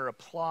Redeemer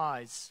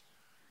applies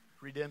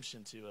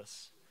redemption to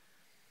us.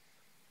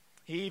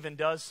 He even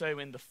does so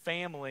in the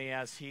family,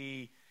 as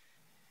you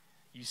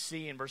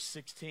see in verse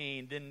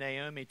 16, then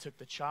Naomi took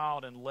the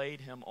child and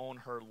laid him on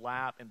her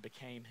lap and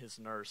became his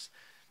nurse.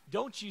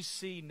 Don't you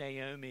see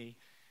Naomi?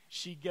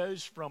 She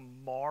goes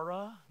from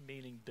Mara,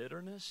 meaning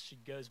bitterness. She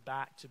goes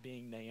back to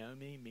being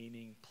Naomi,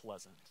 meaning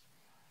pleasant.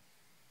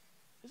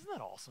 Isn't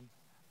that awesome?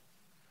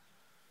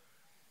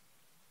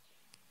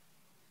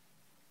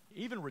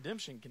 Even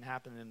redemption can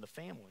happen in the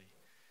family.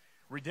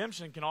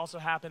 Redemption can also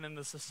happen in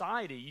the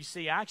society. You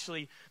see,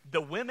 actually, the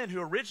women who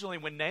originally,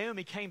 when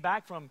Naomi came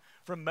back from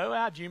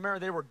Moab, do you remember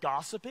they were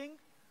gossiping?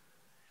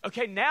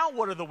 Okay, now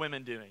what are the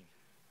women doing?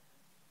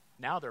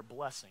 Now they're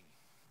blessing.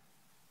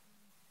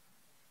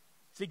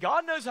 See,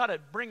 God knows how to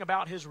bring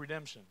about his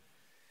redemption.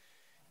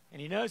 And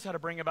he knows how to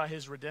bring about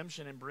his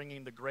redemption in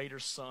bringing the greater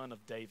son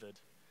of David.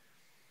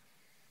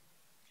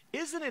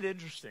 Isn't it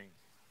interesting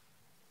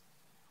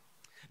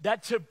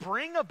that to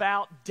bring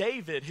about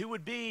David, who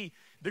would be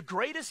the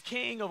greatest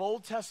king of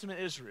Old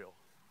Testament Israel,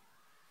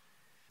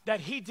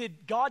 that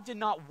God did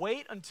not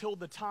wait until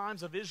the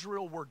times of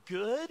Israel were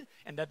good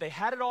and that they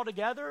had it all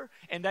together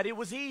and that it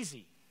was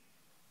easy.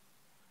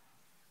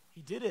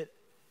 He did it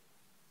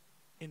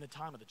in the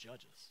time of the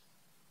judges,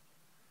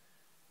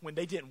 when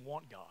they didn't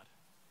want God.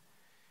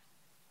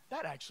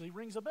 That actually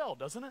rings a bell,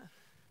 doesn't it?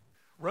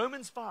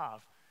 Romans 5.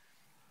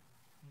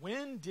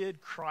 When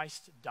did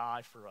Christ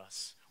die for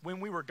us? When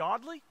we were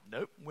godly?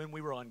 Nope. When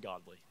we were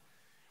ungodly.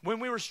 When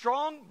we were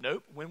strong?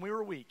 Nope. When we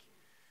were weak.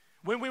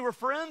 When we were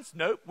friends?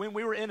 Nope. When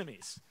we were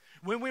enemies.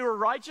 When we were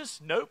righteous?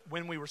 Nope.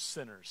 When we were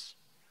sinners.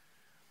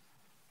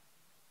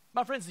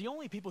 My friends, the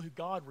only people who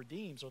God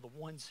redeems are the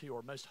ones who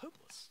are most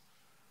hopeless.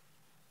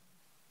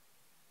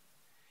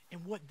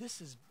 And what this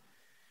is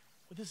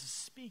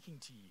speaking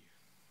to you,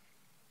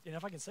 and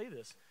if I can say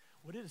this,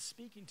 what it is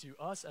speaking to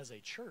us as a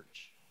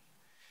church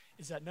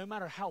is that no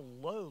matter how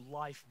low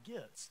life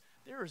gets,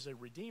 there is a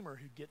Redeemer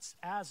who gets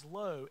as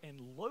low and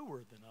lower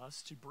than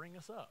us to bring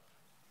us up.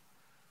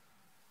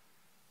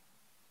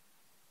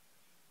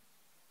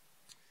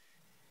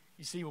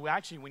 You see, well,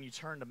 actually, when you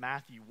turn to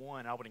Matthew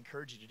 1, I would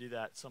encourage you to do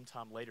that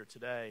sometime later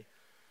today.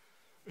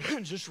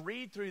 Just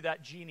read through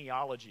that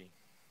genealogy.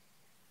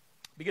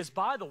 Because,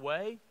 by the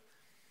way,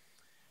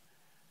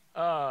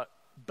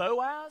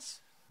 Boaz,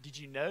 did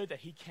you know that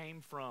he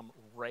came from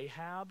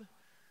Rahab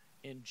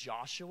in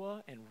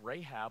Joshua? And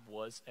Rahab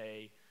was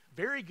a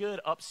very good,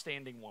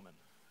 upstanding woman.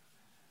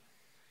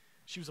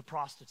 She was a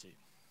prostitute.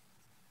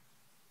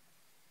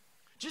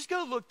 Just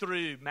go look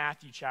through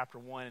Matthew chapter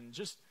 1 and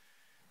just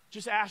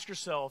ask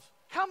yourself,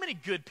 how many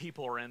good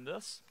people are in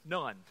this?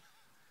 None.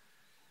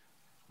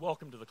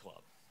 Welcome to the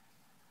club.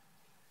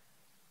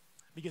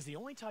 Because the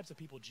only types of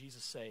people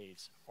Jesus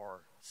saves are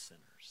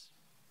sinners.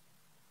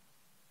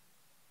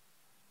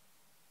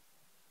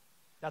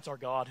 That's our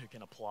God who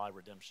can apply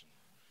redemption.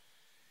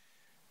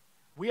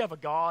 We have a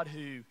God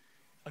who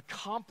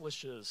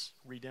accomplishes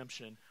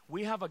redemption.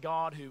 We have a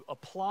God who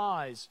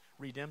applies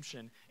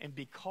redemption. And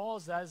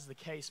because that is the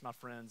case, my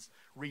friends,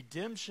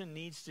 redemption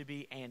needs to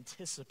be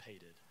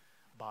anticipated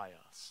by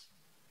us.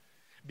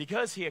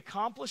 Because he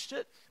accomplished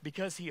it,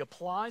 because he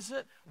applies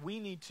it, we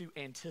need to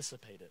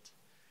anticipate it.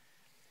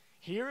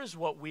 Here is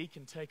what we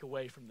can take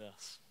away from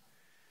this.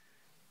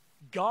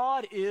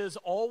 God is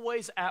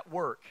always at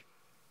work,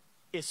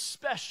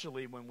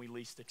 especially when we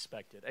least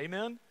expect it.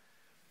 Amen?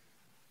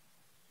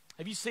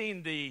 Have you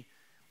seen the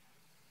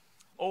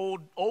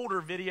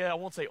older video? I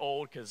won't say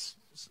old because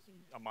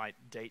I might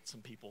date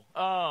some people.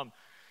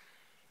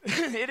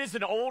 It is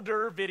an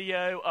older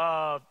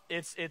video.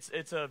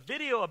 It's a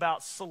video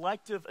about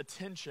selective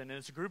attention, and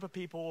it's a group of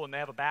people, and they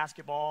have a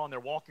basketball, and they're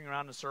walking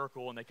around in a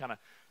circle, and they kind of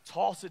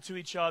toss it to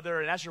each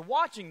other. And as you're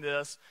watching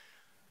this,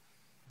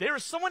 there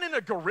is someone in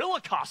a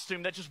gorilla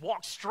costume that just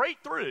walks straight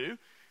through,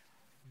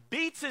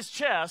 beats his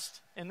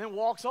chest, and then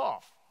walks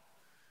off.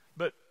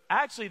 But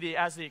actually,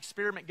 as the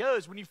experiment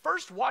goes, when you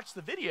first watch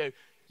the video,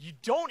 you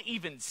don't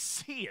even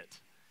see it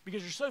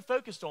because you're so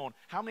focused on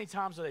how many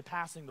times are they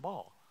passing the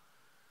ball.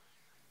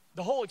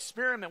 The whole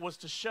experiment was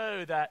to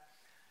show that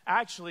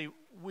actually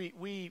when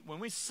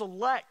we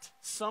select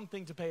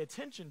something to pay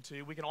attention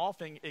to, we can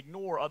often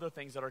ignore other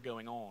things that are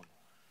going on.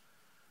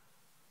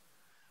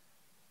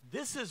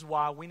 This is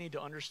why we need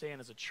to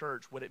understand as a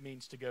church what it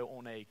means to go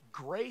on a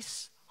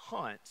grace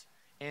hunt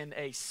and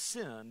a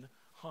sin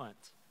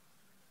hunt.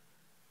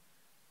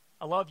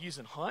 I love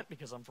using hunt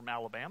because I'm from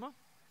Alabama.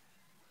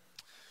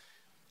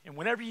 And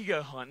whenever you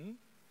go hunting,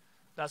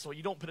 that's what,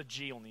 you don't put a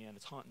G on the end,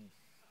 it's hunting.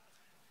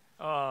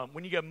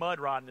 When you go mud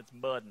riding, it's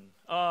mudding.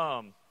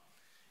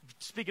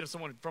 Speaking of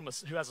someone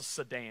who has a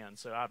sedan,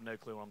 so I have no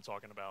clue what I'm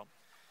talking about.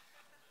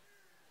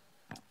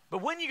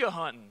 But when you go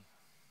hunting,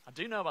 I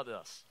do know about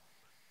this.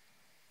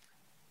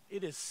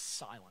 It is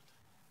silent.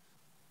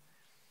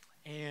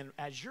 And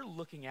as you're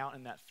looking out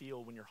in that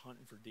field when you're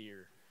hunting for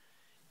deer,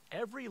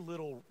 every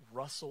little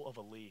rustle of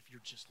a leaf,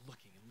 you're just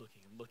looking and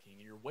looking and looking,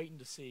 and you're waiting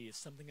to see, is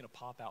something going to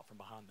pop out from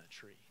behind that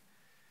tree?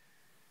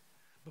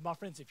 But my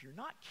friends, if you're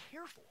not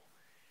careful,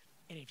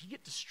 and if you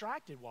get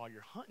distracted while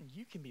you're hunting,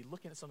 you can be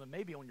looking at something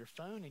maybe on your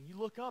phone, and you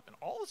look up, and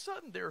all of a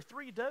sudden there are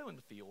 3 doe in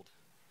the field.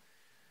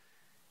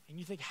 And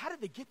you think, how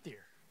did they get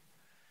there?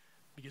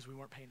 Because we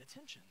weren't paying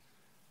attention.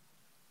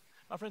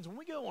 My friends, when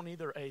we go on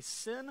either a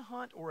sin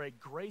hunt or a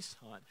grace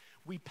hunt,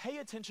 we pay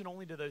attention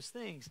only to those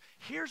things.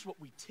 Here's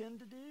what we tend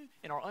to do.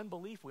 In our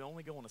unbelief, we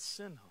only go on a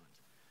sin hunt.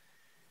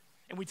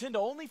 And we tend to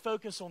only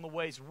focus on the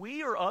ways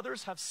we or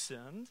others have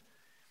sinned,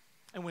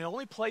 and we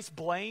only place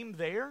blame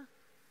there.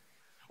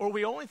 Or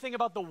we only think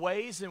about the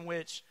ways in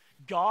which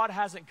God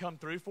hasn't come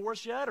through for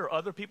us yet, or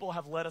other people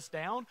have let us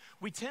down.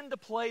 We tend to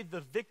play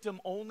the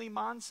victim-only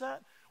mindset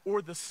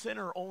or the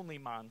sinner-only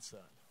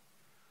mindset.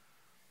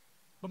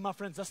 But my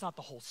friends, that's not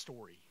the whole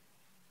story.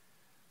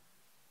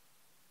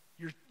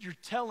 You're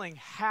telling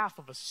half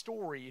of a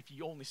story if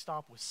you only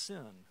stop with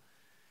sin.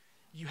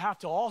 You have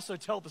to also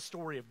tell the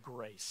story of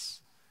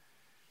grace.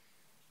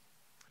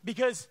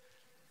 Because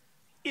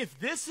if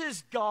this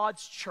is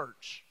God's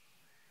church,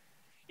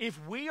 if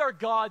we are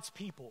God's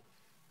people,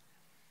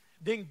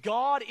 then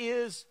God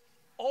is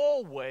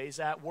always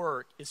at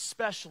work,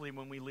 especially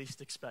when we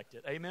least expect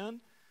it. Amen?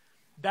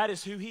 That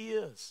is who he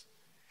is.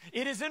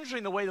 It is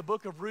interesting the way the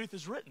book of Ruth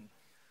is written.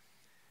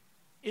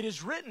 It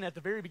is written at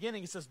the very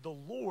beginning, it says, the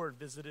Lord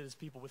visited his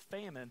people with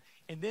famine.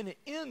 And then it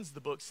ends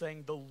the book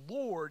saying, the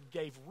Lord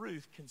gave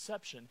Ruth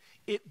conception.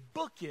 It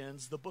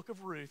bookends the book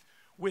of Ruth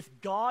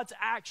with God's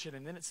action,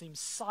 and then it seems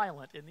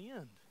silent in the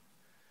end.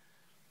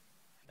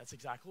 That's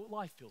exactly what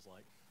life feels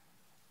like.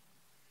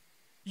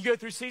 You go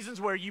through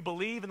seasons where you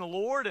believe in the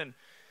Lord, and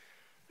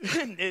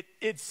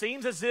it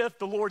seems as if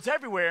the Lord's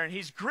everywhere, and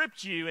he's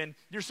gripped you, and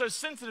you're so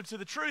sensitive to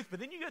the truth. But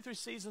then you go through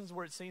seasons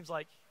where it seems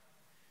like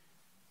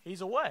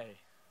he's away.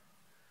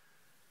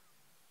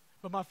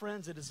 But my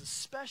friends, it is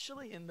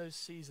especially in those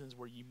seasons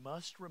where you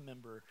must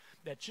remember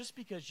that just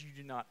because you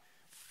do not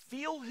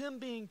feel him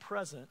being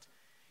present,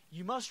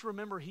 you must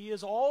remember he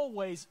is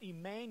always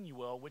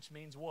Emmanuel, which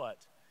means what?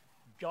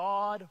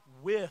 God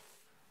with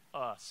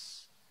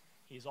us.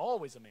 He's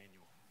always Emmanuel.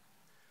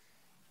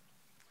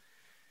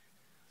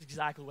 That's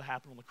exactly what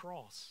happened on the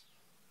cross.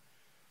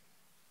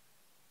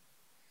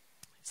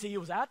 See, it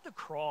was at the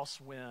cross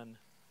when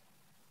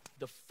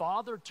the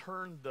Father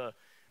turned the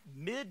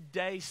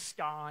midday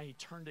sky, he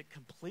turned it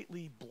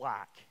completely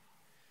black.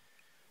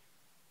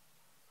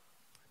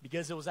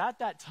 Because it was at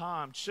that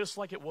time, just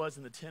like it was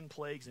in the 10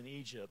 plagues in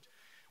Egypt,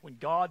 when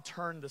God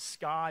turned the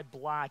sky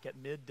black at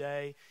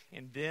midday,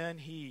 and then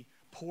he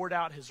poured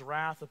out his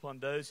wrath upon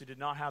those who did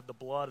not have the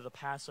blood of the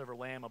Passover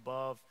lamb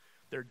above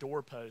their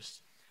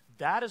doorposts.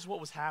 That is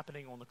what was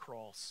happening on the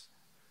cross.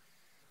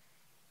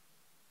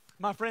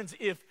 My friends,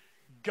 if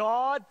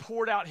God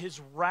poured out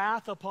his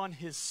wrath upon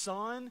his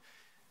Son,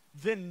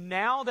 then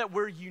now that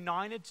we're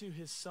united to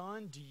his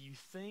Son, do you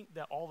think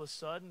that all of a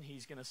sudden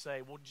he's going to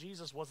say, well,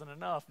 Jesus wasn't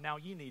enough, now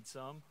you need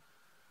some?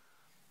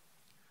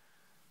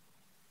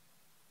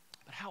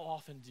 how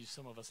often do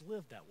some of us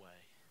live that way?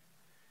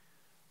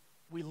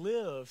 We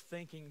live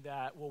thinking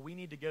that, well, we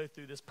need to go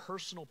through this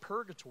personal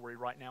purgatory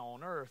right now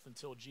on earth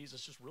until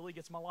Jesus just really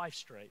gets my life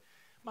straight.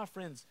 My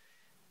friends,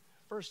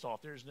 first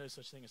off, there's no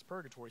such thing as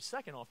purgatory.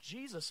 Second off,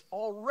 Jesus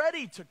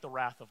already took the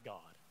wrath of God.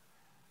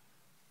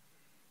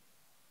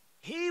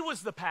 He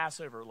was the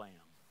Passover lamb.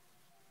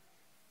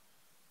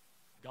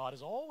 God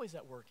is always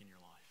at work in your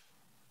life,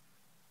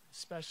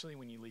 especially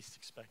when you least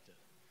expect it.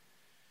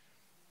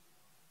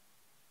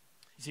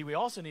 You see, we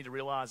also need to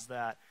realize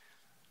that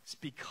it's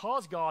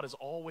because God is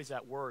always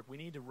at work, we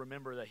need to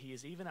remember that he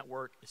is even at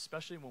work,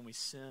 especially when we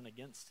sin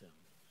against him.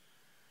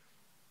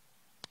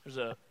 There's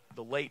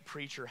the late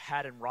preacher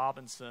Haddon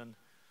Robinson.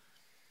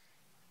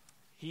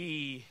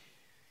 He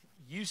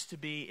used to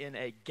be in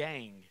a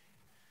gang,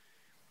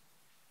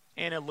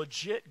 and a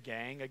legit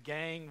gang, a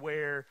gang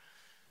where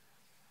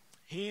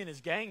he and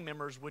his gang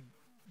members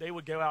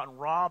would go out and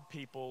rob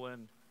people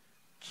and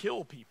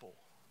kill people.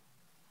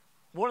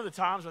 One of the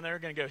times when they were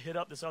going to go hit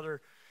up this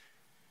other,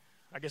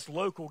 I guess,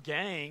 local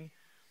gang,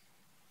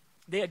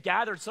 they had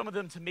gathered some of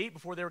them to meet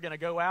before they were going to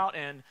go out,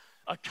 and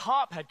a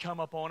cop had come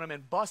up on them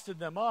and busted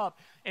them up.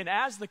 And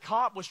as the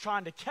cop was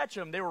trying to catch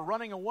them, they were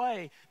running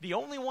away. The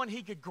only one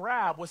he could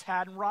grab was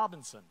Haddon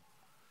Robinson.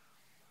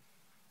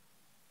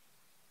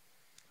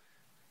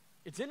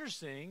 It's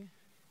interesting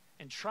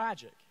and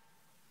tragic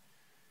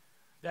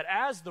that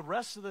as the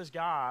rest of those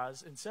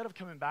guys, instead of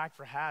coming back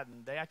for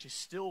Haddon, they actually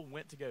still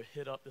went to go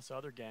hit up this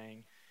other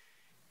gang.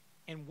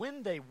 And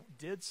when they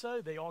did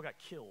so, they all got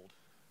killed.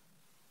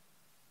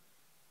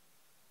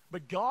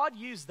 But God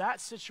used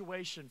that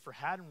situation for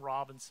Haddon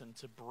Robinson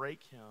to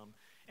break him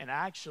and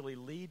actually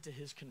lead to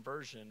his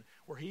conversion,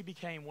 where he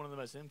became one of the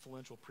most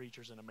influential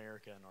preachers in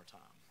America in our time.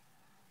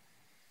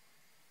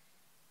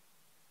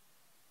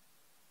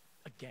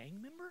 A gang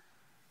member?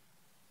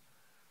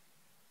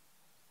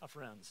 My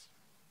friends,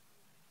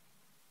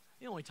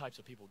 the only types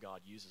of people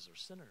God uses are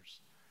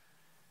sinners.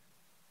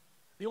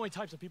 The only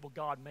types of people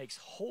God makes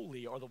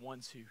holy are the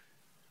ones who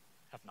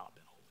have not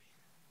been holy.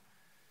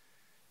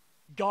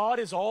 God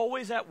is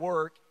always at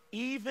work,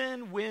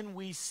 even when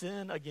we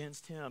sin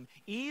against him,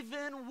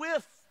 even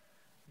with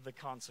the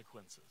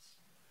consequences.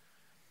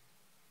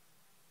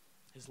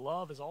 His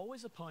love is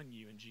always upon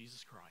you in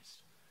Jesus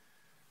Christ,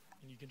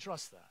 and you can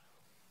trust that.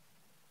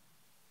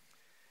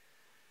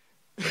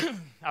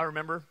 I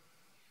remember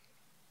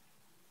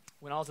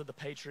when I was at the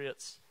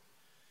Patriots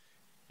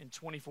in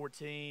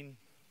 2014,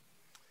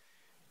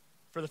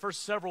 for the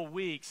first several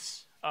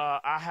weeks,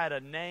 I had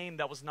a name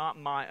that was not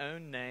my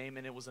own name,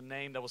 and it was a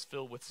name that was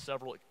filled with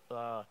several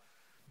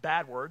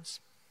bad words.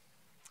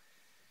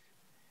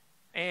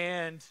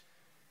 And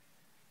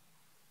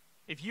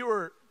if you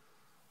were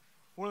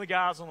one of the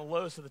guys on the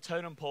lowest of the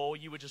totem pole,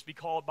 you would just be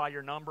called by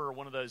your number or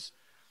one of those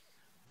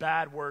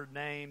bad word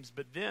names.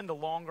 But then the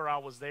longer I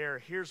was there,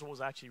 here's what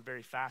was actually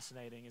very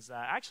fascinating, is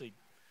that actually,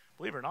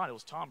 believe it or not, it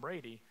was Tom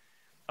Brady,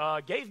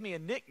 gave me a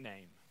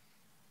nickname.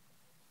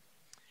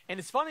 And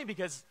it's funny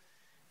because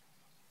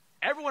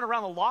everyone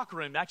around the locker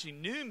room actually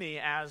knew me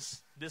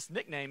as this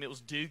nickname. It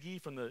was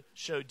Doogie from the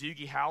show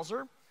Doogie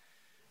Howser.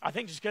 I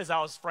think just because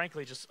I was,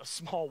 frankly, just a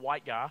small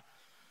white guy.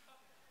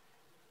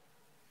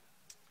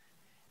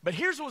 But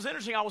here's what was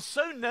interesting. I was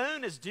so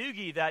known as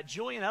Doogie that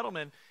Julian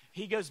Edelman,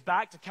 he goes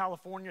back to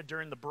California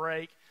during the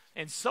break,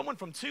 and someone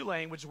from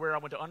Tulane, which is where I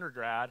went to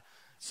undergrad,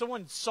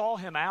 someone saw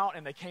him out,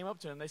 and they came up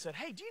to him. They said,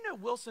 "Hey, do you know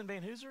Wilson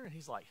Van Hooser?" And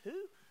he's like, "Who?"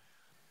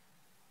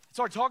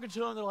 Started talking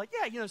to him. They're like,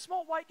 "Yeah,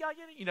 small white guy,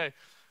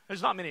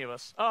 there's not many of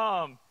us."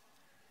 And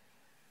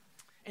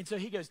so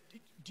he goes,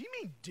 "Do you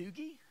mean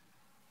Doogie?"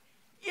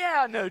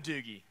 "Yeah, no,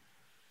 Doogie."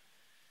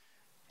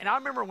 And I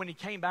remember when he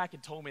came back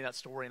and told me that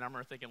story, and I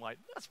remember thinking, like,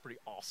 that's pretty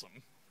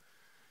awesome.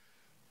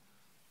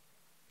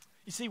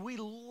 You see, we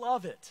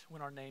love it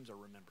when our names are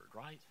remembered,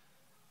 right?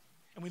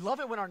 And we love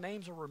it when our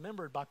names are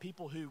remembered by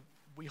people who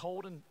we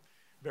hold in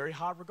very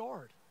high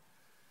regard.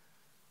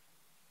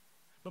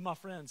 But my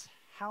friends,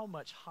 how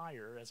much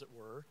higher, as it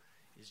were,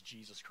 is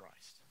Jesus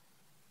Christ?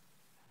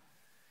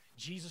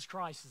 Jesus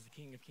Christ is the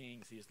King of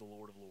Kings. He is the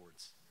Lord of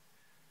Lords.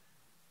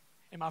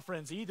 And my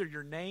friends, either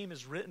your name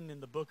is written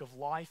in the book of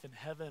life in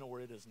heaven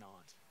or it is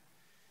not.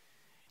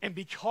 And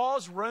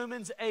because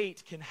Romans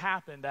 8 can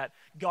happen, that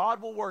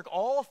God will work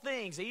all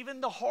things,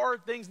 even the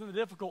hard things and the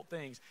difficult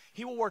things,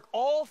 he will work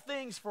all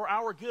things for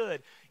our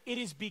good. It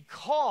is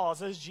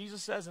because, as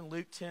Jesus says in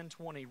Luke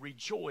 10:20,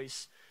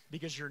 rejoice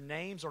because your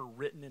names are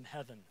written in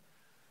heaven.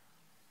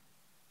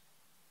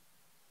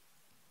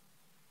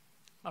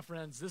 My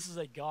friends, this is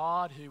a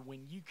God who,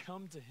 when you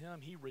come to him,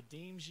 he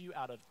redeems you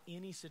out of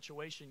any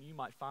situation you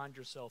might find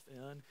yourself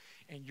in,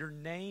 and your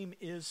name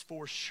is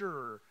for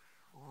sure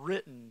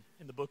written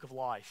in the book of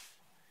life,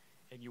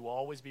 and you will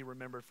always be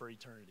remembered for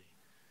eternity.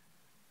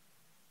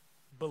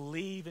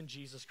 Believe in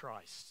Jesus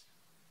Christ,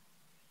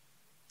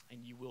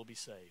 and you will be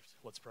saved.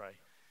 Let's pray.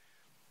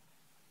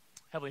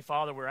 Heavenly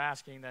Father, we're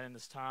asking that in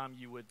this time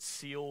you would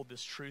seal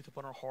this truth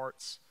upon our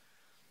hearts.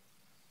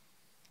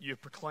 You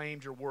have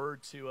proclaimed your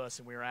word to us,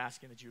 and we are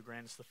asking that you would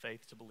grant us the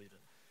faith to believe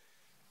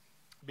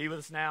it. Be with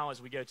us now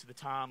as we go to the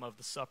time of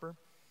the supper,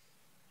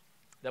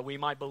 that we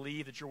might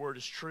believe that your word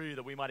is true,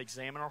 that we might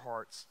examine our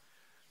hearts.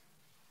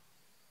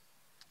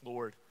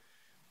 Lord,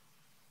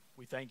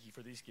 we thank you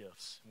for these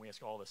gifts, and we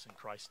ask all this in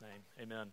Christ's name. Amen.